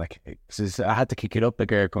know, like I had to kick it up a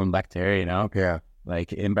gear coming back there, you know. Yeah.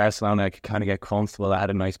 Like in Barcelona, I could kind of get comfortable. I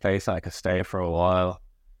had a nice place I could stay for a while.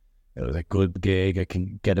 It was a good gig. I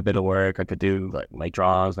can get a bit of work. I could do like my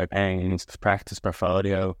drawings, my paintings, practice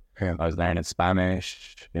portfolio. Yeah. I was learning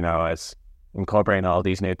Spanish. You know, I was incorporating all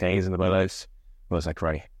these new things into my life. I was like,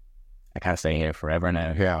 right, I can't stay here forever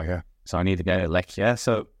now. Yeah. Yeah. So I need to get it. Like, yeah.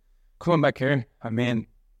 So coming back here, I mean,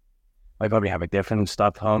 I probably have a different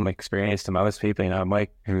Stockholm experience to most people. You know,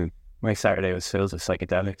 my Saturday was filled with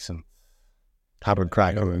psychedelics and Having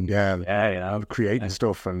crack and you know, creating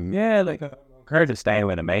stuff and like Curtis staying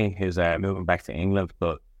with a mate who's moving back to England,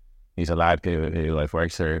 but he's a lad who like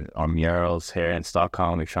works there on murals here in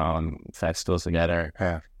Stockholm. We've shown festivals together.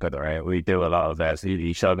 Yeah. Good, right? We do a lot of that.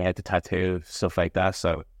 He showed me how to tattoo, stuff like that.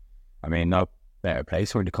 So, I mean, no better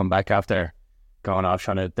place for me to come back after going off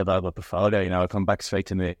trying to develop a portfolio. You know, come back straight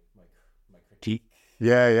to my critique.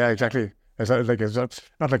 Yeah, exactly. It's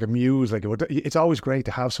not like a muse. Like it's always great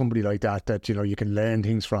to have somebody like that you know you can learn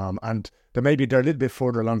things from, and they're a little bit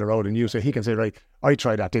further along the road than you, so he can say, right, I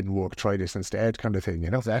tried that, didn't work, try this instead, kind of thing. You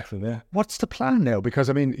know. Exactly. Yeah. What's the plan now? Because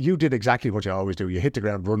I mean, you did exactly what you always do. You hit the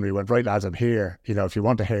ground running. You went, right, lads, I'm here. You know, if you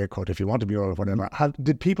want a haircut, if you want a mural, whatever.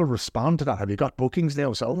 Did people respond to that? Have you got bookings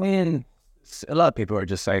now? So I mean, a lot of people were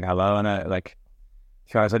just saying hello, and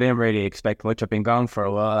because I didn't really expect much. I've been gone for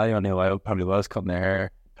a while. I don't know. I probably was cutting their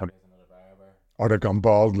hair. Probably another barber. Or they've gone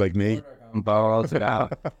bald like me. Bald. Yeah.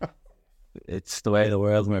 It's the way of the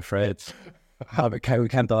world, my friends. We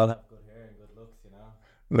can't all have good hair and good looks, you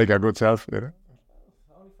know. Like our good self, you know.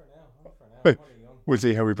 Only for now. We'll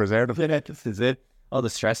see how we preserve it. Yeah, this is it. All the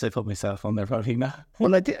stress I put myself under, probably not.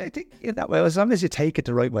 Well, I think in that way, as long as you take it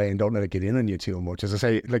the right way and don't let it get in on you too much, as I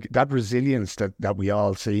say, like that resilience that we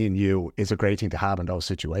all see in you is a great thing to have in those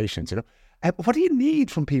situations, you know. What do you need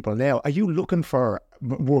from people now? Are you looking for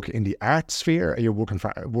work in the art sphere? Are you looking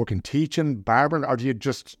for work in teaching, barbering, or do you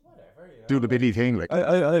just do the bitty thing? Like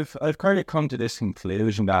I've kind of come to this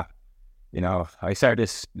conclusion that, you know, I started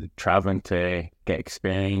this traveling to get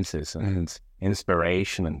experiences and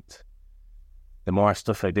inspiration, and the more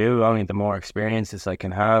stuff I do, only the more experiences I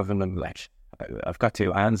can have. And I'm like, I've got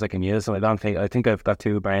two hands I can use, and I think I've got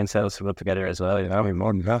two brain cells to rub together as well. You know,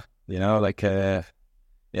 more than that. You know, like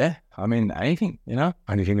yeah. I mean, anything. You know,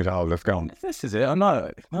 anything at all. Let's go. This is it. I'm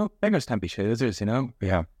not. No, beggars can't be choosers. You know.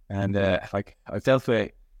 Yeah. And like I've dealt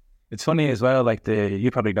with. It's funny as well. Like you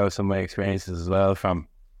probably know some of my experiences as well from.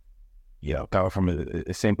 You know, going from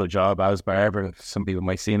a simple job as barber. Some people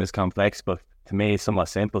might seem as complex, but to me, it's somewhat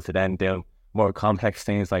simple to then do more complex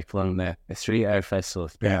things like pulling a street art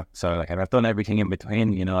festival. Yeah. So like, and I've done everything in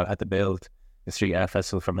between. You know, I've had to build a street art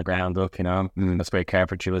festival from the ground up. You know, that's where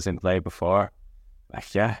carpentry was in play before.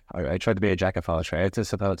 Like, yeah, I tried to be a jack of all trades, I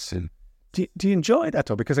suppose. Do you enjoy that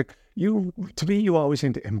though? Because like to me, you always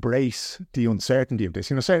seem to embrace the uncertainty of this.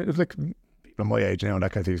 You know, say it's like people my age now and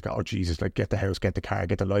that kind of thing. Go, oh Jesus, like get the house, get the car,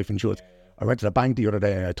 get the life insurance. Yeah. I went to the bank the other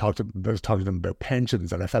day and I was talking to them about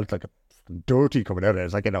pensions, and I felt like a dirty coming out of it.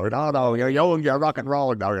 It's like, you know, oh no, you're young, you're rock and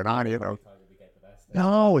roll, now you're not, you know.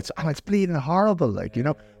 No, it's bleeding horrible, like, you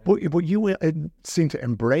know. But you seem to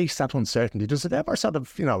embrace that uncertainty. Does it ever sort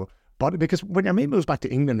of, you know, bother? Because when your mate moves back to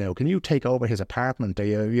England now, can you take over his apartment? Are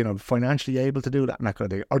you know, financially able to do that and that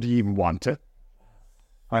kind of thing? Or do you even want to?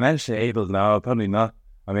 Financially able? No, probably not.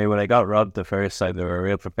 I mean, when I got robbed the first time, they were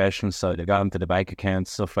real professionals, so they got into the bank account,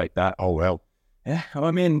 stuff like that. Oh, well. Yeah,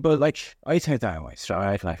 I mean, but like, I take that away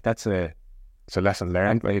straight. Like, it's a lesson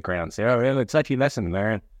learned. Playgrounds, yeah, really, it's actually a lesson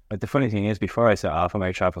learned. Like, the funny thing is, before I set off on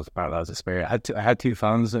my travels, part of the spirit, I had two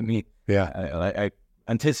phones with me. Yeah. I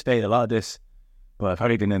anticipate a lot of this, but I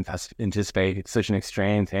probably didn't anticipate such an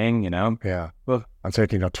extreme thing, you know? Yeah. Well, and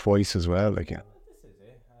certainly not twice as well, like, yeah. This is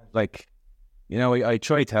it. Like, you know, I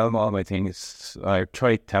try to tell them all my things. I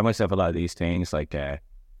try to tell myself a lot of these things, like, you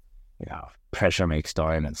know, pressure makes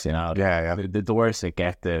diamonds, you know. Yeah. The worse it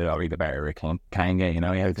gets, the better it can get, you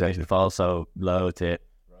know. You have to fall so low to rise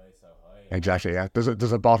so high. Exactly, yeah.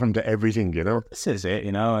 There's a bottom to everything, you know. This is it,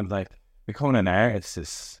 you know, and like, becoming an artist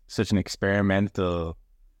is such an experimental,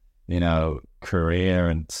 you know, career,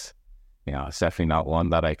 and, you know, it's definitely not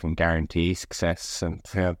one that I can guarantee success, and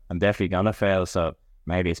I'm definitely gonna fail, so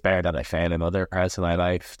maybe it's better that I fail in other parts of my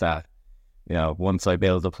life, that, you know, once I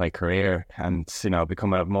build up my career and, you know,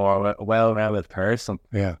 become a more well-rounded person.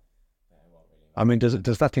 Yeah. I mean, there's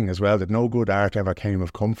that thing as well, that no good art ever came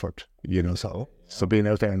of comfort, you know, so being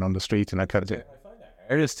out there and on the streets and that kind of thing. I find that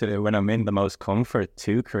hardest to do when I'm in the most comfort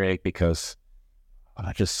to create, because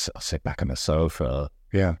I'll sit back on the sofa,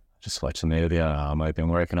 just watch a movie. I've been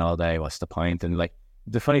working all day, what's the point? And like,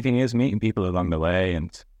 the funny thing is meeting people along the way,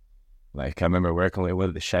 and like, I remember working with one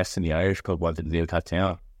of the chefs in the Irish pub, wanted to do a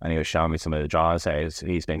tattoo, and he was showing me some of the drawings that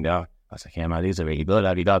he's been doing. I was like, yeah man, these are really good.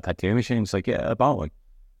 Have you got a tattoo machine? He's like, yeah, I bought one.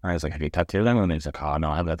 And I was like, have you tattooed anyone? And he's like, oh no,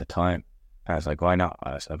 I haven't at the time. And I was like, why not?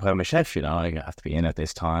 I was like, I'm a chef, you know, I have to be in at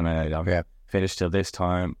this time, and I don't finish till this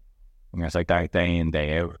time. And it's like that day in,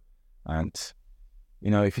 day out. And you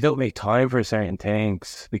know, if you don't make time for certain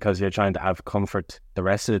things because you're trying to have comfort the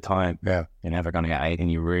rest of the time, you're never going to get anything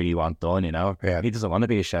you really want done, you know? He doesn't want to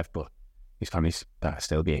be a chef, but he's probably going to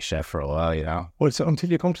still be a chef for a while, you know? Well, so until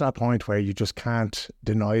you come to that point where you just can't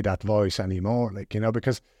deny that voice anymore, like, you know,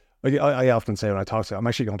 because I often say when I talk to, I'm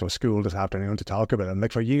actually going to a school this afternoon to talk about it. And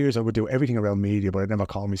like, for years I would do everything around media, but I'd never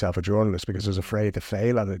call myself a journalist because I was afraid to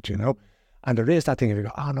fail at it, you know? And there is that thing of you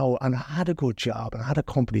go, oh no, and I had a good job and I had a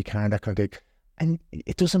company car and that kind of thing. And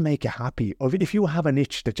it doesn't make you happy. Or if you have an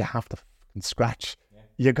itch that you have to scratch,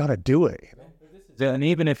 you got to do it. You know? And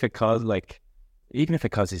even if it causes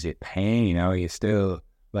you pain, you know, you still,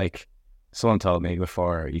 like, someone told me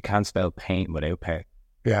before, you can't spell pain without pain.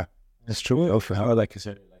 Yeah, it's true. Like,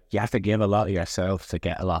 you have to give a lot of yourself to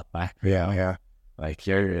get a lot back. Yeah. Like,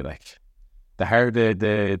 you're like,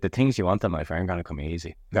 the things you want in life aren't going to come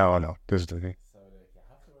easy. No, this is the thing.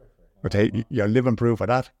 But hey, you're living proof of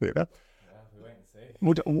that, you know?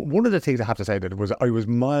 One of the things I have to say that was I was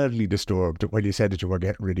mildly disturbed when you said that you were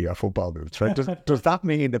getting rid of your football boots, right? Does that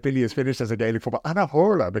mean that Billy is finished as a Gaelic football and a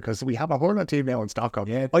hurler, because we have a hurling team now in Stockholm?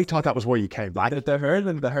 Yeah, I thought that was why you came back. The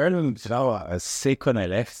hurling, you know, I was sick when I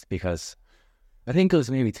left, because I think it was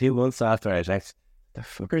maybe 2 months after I left. The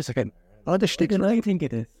fuckers again. Oh, they're sticking. I think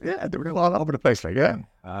it is. Yeah, they were all over the place, like, yeah.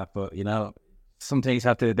 But you know, some things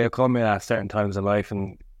they'll come in at certain times in life,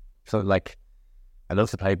 and so like, I love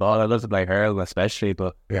to play ball. I love to play hurl, especially.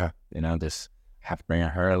 But you know, just have to bring a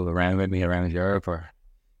hurl around with me around Europe, or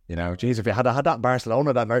you know, geez, if you had that in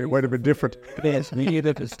Barcelona that night, it would have been different. It's really a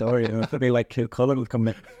different story. You know, it'd be like two Cullen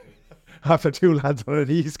coming in after two lads on an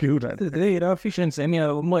e-scooter. You know, if you shouldn't say, you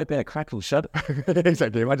know, it might be a crackle shot.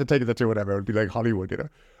 Exactly. Imagine taking the two, whatever. It would be like Hollywood, you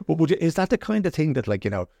know. But is that the kind of thing that, like,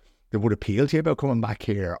 you know, that would appeal to you about coming back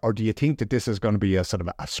here, or do you think that this is going to be a sort of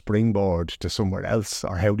a springboard to somewhere else,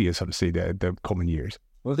 or how do you sort of see the coming years?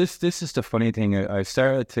 Well, this is the funny thing. I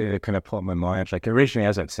started to kind of put in my mind, like, originally,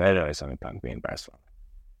 as I said, I was only planning to be in Barcelona.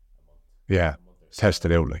 Yeah, test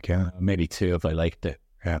it out, like, maybe 2 if I liked it.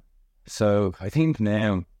 Yeah. So I think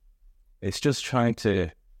now it's just trying to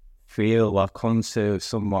feel what comes to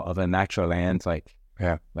somewhat of a natural end, like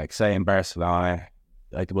say in Barcelona,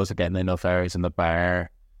 I wasn't getting enough hours in the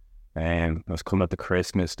bar. I was coming up to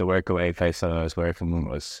Christmas. The workaway place that I was working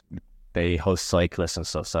was, they host cyclists and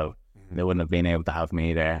stuff, so they wouldn't have been able to have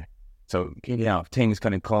me there. So, you know, things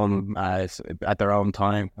kind of come at their own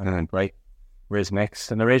time, and right, where's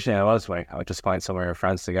mixed. And originally I was like, I would just find somewhere in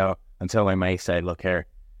France to go, until my mate said, look here,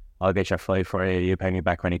 I'll get your flight for you, you pay me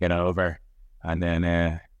back when you get over, and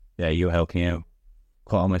then you help me out,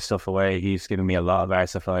 put all my stuff away. He's given me a lot of art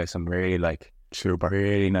supply, some really like super,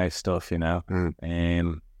 really nice stuff, you know.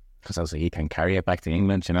 Because I was like, he can carry it back to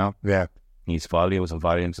England, you know. Yeah, he's volumes and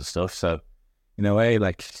volumes of stuff. So in a way,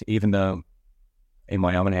 like, even though in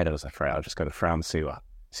my own head I was like, right, I'll just go to France, see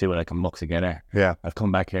what I can muck together. Yeah, I've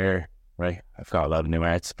come back here, right? I've got a lot of new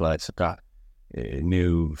art supplies. I've got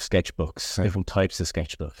new sketchbooks, different types of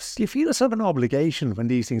sketchbooks. Do you feel a sort of an obligation when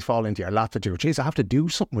these things fall into your lap that you go, geez, I have to do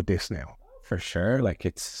something with this now? For sure. Like,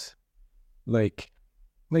 it's like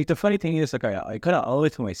the funny thing is, like, I kind of owe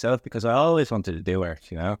it to myself, because I always wanted to do art,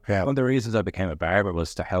 you know? Yeah. One of the reasons I became a barber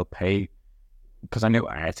was to help pay, because I knew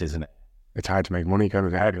art, isn't it? It's hard to make money, kind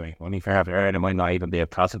of. Hard to make money for having it. It might not even be a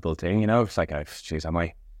profitable thing, you know? It's like, geez, I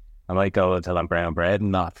might go until I'm brown bread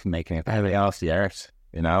and not making it barely off the art,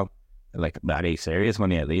 you know? Like, bloody serious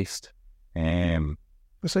money, at least.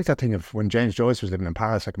 It's like that thing of when James Joyce was living in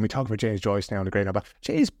Paris. Like, when we talk about James Joyce now in the great but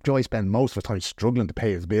James Joyce spent most of his time struggling to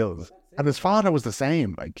pay his bills, and his father was the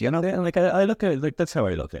same. Like, you know, like, I look at, like, that's how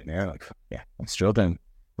I look at it now. Like, yeah, I'm struggling,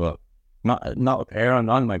 but not there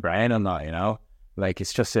on my brain. I'm not, you know. Like,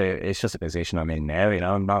 it's just a position I'm in now. You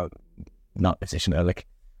know, I'm not a position that, like,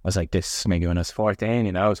 I was like this maybe when I was 14.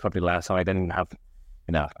 You know, it's probably the last time I didn't have.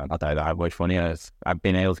 You know, not that I have much money. I've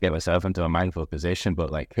been able to get myself into a mindful position,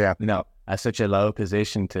 but, like, you know, at such a low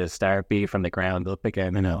position to start be from the ground up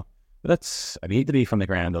again, you know. But I need to be from the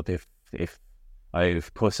ground up if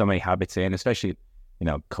I've put so many habits in, especially, you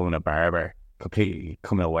know, becoming a barber, completely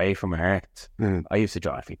coming away from art. I used to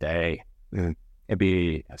draw every day. It'd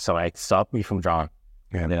be, so I'd stop me from drawing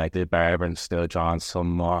And then I did barbering, still drawing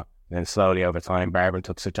some more. And then slowly over time, barbering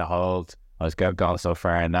took such a hold. I was going so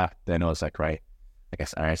far in that. Then I was like, right, I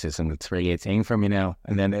guess art isn't really a thing for me now.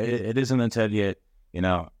 And then it isn't until you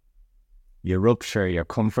rupture your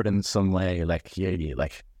comfort in some way. Like, you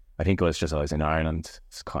like, I think it was just I was in Ireland,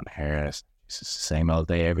 it's cutting hair. It's the same all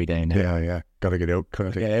day, every day now. Yeah. Got to get out. Kind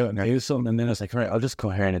of thing. Get out and do something. And then I was like, right, I'll just cut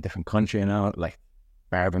hair in a different country, like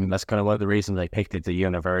barbering. That's kind of one of the reasons I picked it, the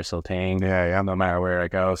universal thing. Yeah. No matter where I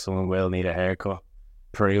go, someone will need a haircut.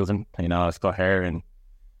 Proven, it's got hair in,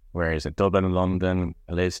 where is it? Dublin, London,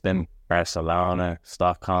 Lisbon, Barcelona,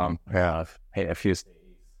 Stockholm. Yeah. I've hit a few cities.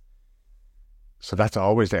 So that's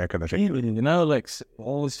always there, kind of thing. Like,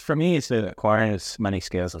 always, for me, it's acquiring as many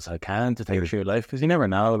skills as I can to take through your life, because you never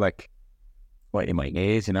know, like, what you might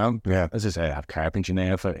need, Yeah. As I say, I have carpentry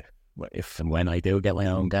now, if and when I do get my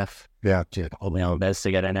own gaff. Yeah. Just hold my own beds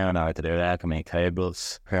together now, I know how to do that. I can make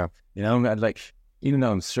tables. Yeah. And like, even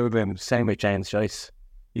though I'm struggling, same with James Joyce,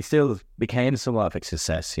 he still became somewhat of a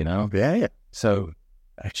success, Yeah. So,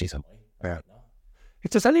 actually, yeah.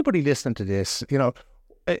 If there's anybody listening to this,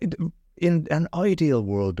 in an ideal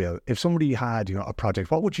world, Bill, if somebody had, a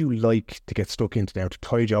project, what would you like to get stuck into now to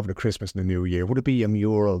tide you over to Christmas and the New Year? Would it be a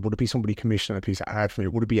mural? Would it be somebody commissioning a piece of art from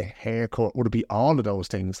you? Would it be a haircut? Would it be all of those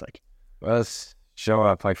things? Like, well,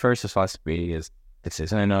 sure. My first responsibility is this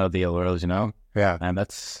isn't an ideal world, Yeah. And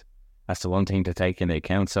that's the one thing to take into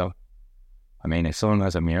account. So, I mean, if someone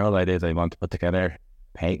has a mural idea they want to put together,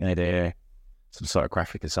 painting idea, some sort of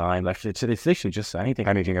graphic design, like it's literally just anything.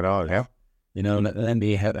 Anything at all, yeah. Let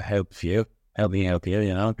me help you. Help me help you,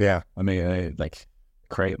 Yeah. I mean, like,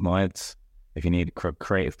 create minds. If you need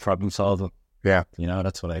creative problem solving, Yeah.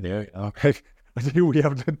 that's what I do. I think we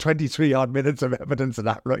have 23 odd minutes of evidence of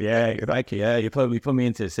that, right? Yeah, exactly. Yeah, you put me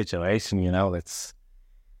into a situation, it's,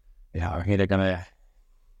 I'm either gonna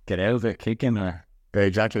get out of it kicking or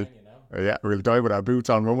exactly. Yeah, we'll die with our boots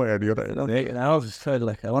on one way or the other. I just feel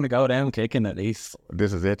like I want to go down kicking at least.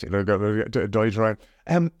 This is it. Die trying.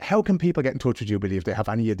 How can people get in touch with you, Billy, if they have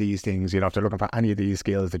any of these things? If they're looking for any of these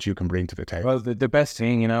skills that you can bring to the table. Well, the best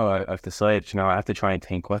thing, I've decided, I have to try and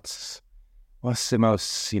think what's the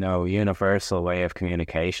most, universal way of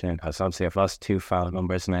communication. Because obviously I've lost 2 phone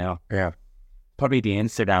numbers now. Yeah. Probably the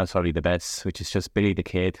Instagram is probably the best, which is just Billy the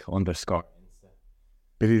Kid _.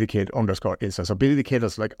 Billy the Kid _ Insta. So Billy the Kid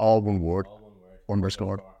is like all one word,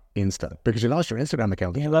 _ Insta. Because you lost your Instagram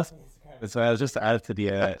account. Yeah, lost Instagram. So I was just added to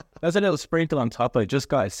the, there's a little sprinkle on top. I just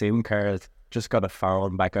got a SIM card, just got a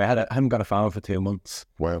phone back. I haven't got a phone for 2 months.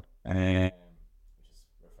 Wow. Which is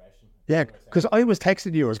refreshing. Yeah, because I was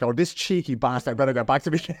texting you, I was going, this cheeky bastard better get back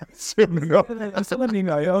to me soon enough. I'm still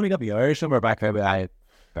I only got the Irish number back.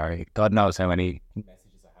 God knows how many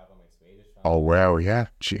messages I have on my Swedish phone. Oh, wow, yeah.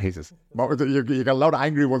 Jesus. You got a lot of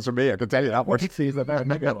angry ones from me, I can tell you that much.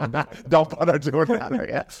 Don't bother doing that,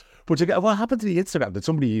 yeah. But what happened to the Instagram? Did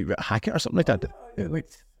somebody hack it or something like that?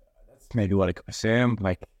 That's maybe what I could assume.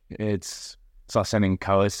 Like, it's not sending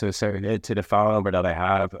codes to the phone number that I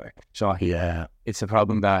have. So yeah, it's a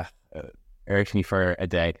problem that irked me for a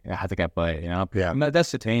day. I had to get by it, Yeah. And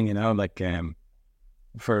that's the thing, like,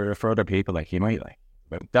 for other people, like, you might, like,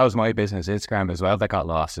 that was my business Instagram as well that got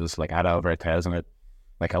lost. It was like, I had over 1,000.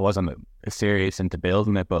 Like, I wasn't serious into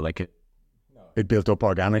building it, but like it built up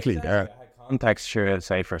organically. Exactly. Yeah. I had contacts, sure,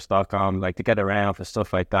 say for Stockholm, like to get around for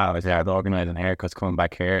stuff like that. I was organising haircuts coming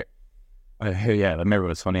back here. I remember it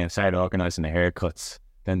was funny. I started organising the haircuts.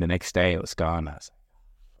 Then the next day it was gone. I was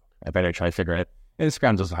like, I better try to figure it.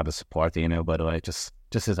 Instagram doesn't have the support, by the way. Just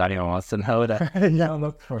as anyone wants to know that. Yeah. Don't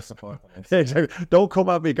look for support. Yeah, exactly. Don't come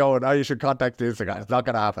at me going, you should contact Instagram. It's not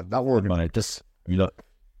going to happen. Not working. But just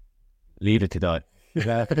leave it to die.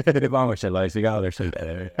 The one with your life, you got other shit.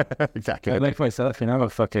 Exactly. Like myself, I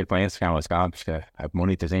fucked it. My Instagram was gone. I have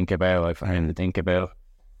money to think about. I have family to think about.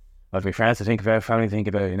 I have my friends to think about, family to think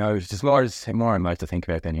about. It's just more in life to think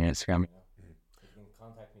about than your Instagram. You can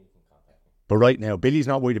contact me. But right now, Billy's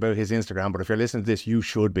not worried about his Instagram, but if you're listening to this, you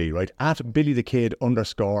should be, right? At Billy the Kid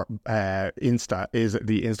 _ Insta is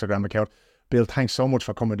the Instagram account. Bill, thanks so much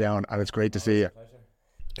for coming down, and it's great to see you.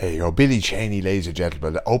 There you go, Billy Chaney, ladies and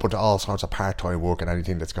gentlemen, open to all sorts of part-time work and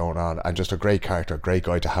anything that's going on, and just a great character, great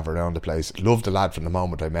guy to have around the place. Loved the lad from the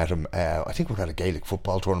moment I met him. I think we were at a Gaelic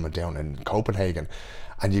football tournament down in Copenhagen,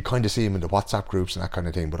 and you kind of see him in the WhatsApp groups and that kind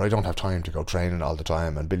of thing, but I don't have time to go training all the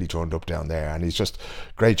time, and Billy turned up down there, and he's just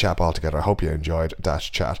great chap altogether. I hope you enjoyed that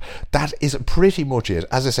chat. That is pretty much it.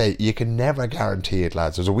 As I say, you can never guarantee it,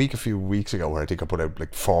 lads. There's a few weeks ago where I think I put out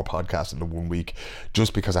like 4 podcasts in the 1 week,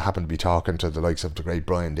 just because I happened to be talking to the likes of the great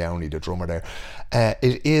Brian Downey, the drummer there.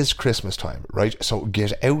 It is Christmas time, right? So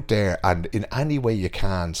get out there, and in any way you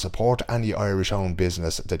can, support any Irish owned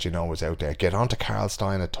business that you know is out there. Get onto Carl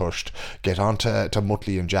Stein at Tushed, get onto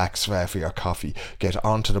Mutley and Jack's for your coffee, get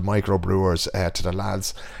onto the microbrewers, to the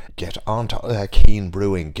lads, get onto Keane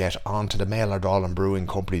Brewing, get onto the Mailer-Dolan Brewing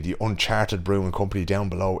Company, the Uncharted Brewing Company down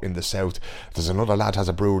below in the south. There's another lad has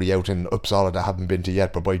a brewery out in Uppsala that I haven't been to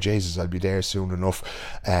yet, but by Jesus I'll be there soon enough.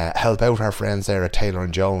 Help out our friends there at Taylor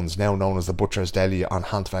and Jones, now known as the Butcher's Deli on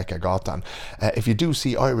Handverkargatan. If you do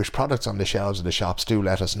see Irish products on the shelves of the shops, do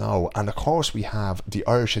let us know. And of course we have the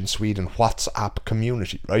Irish in Sweden WhatsApp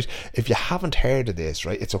community, right? If you haven't heard of this,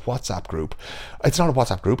 right, it's a WhatsApp group. It's not a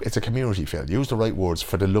WhatsApp group, it's a community, Phil. Use the right words.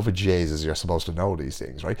 For the love of Jesus, you're supposed to know these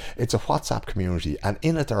things, right? It's a WhatsApp community, and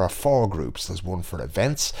in it there are 4 groups. There's one for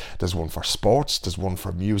events, there's one for sports, there's one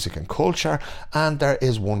for music and culture, and there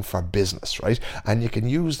is one for business, right? And you can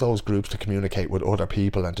use those groups to communicate with other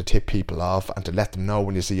people and to tip people off and to let them know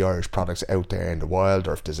when you see Irish products out there in the wild,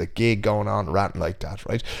 or if there's a gig going on or anything like that,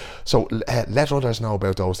 right? So let others know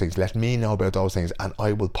about those things, let me know about those things, and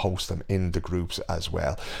I will post them in the groups as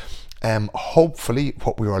well. Hopefully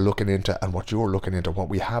what we are looking into, and what you're looking into, what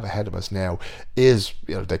we have ahead of us now is,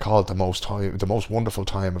 they call it the most wonderful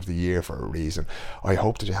time of the year for a reason. I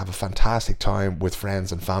hope that you have a fantastic time with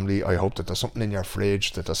friends and family. I hope that there's something in your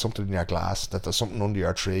fridge, that there's something in your glass, that there's something under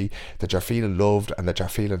your tree, that you're feeling loved, and that you're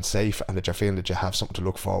feeling safe, and that you're feeling that you have something to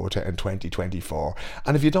look forward to in 2024.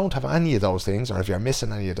 And if you don't have any of those things, or if you're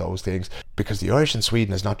missing any of those things, because the Irish in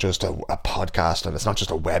Sweden is not just a podcast, and it's not just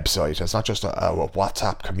a website, it's not just a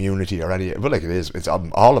WhatsApp community or any, well, like it's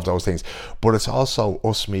all of those things, but it's also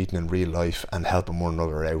us meeting in real life and helping one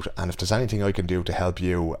another out. And if there's anything I can do to help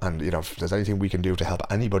you, and if there's anything we can do to help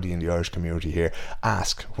anybody in the Irish community here,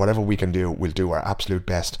 ask. Whatever we can do, we'll do our absolute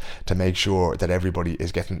best to make sure that everybody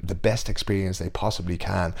is getting the best experience they possibly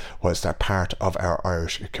can whilst they're part of our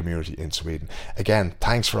Irish community in Sweden. Again,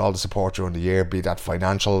 thanks for all the support during the year, be that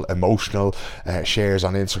financial, emotional, shares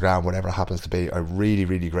on Instagram, whatever it happens to be. I'm really,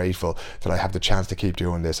 really grateful that I have the chance to keep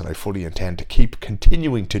doing this, and I fully intend to keep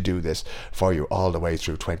continuing to do this for you all the way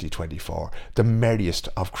through 2024. The merriest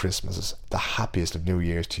of Christmases, the happiest of New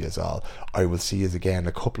Year's to you all. I will see you again in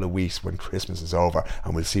a couple of weeks when Christmas is over,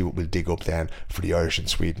 and we'll see what we'll dig up then for the Irish in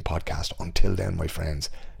Sweden podcast. Until then, my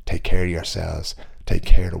friends, take care of yourselves, take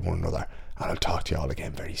care of one another, and I'll talk to you all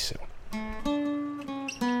again very soon.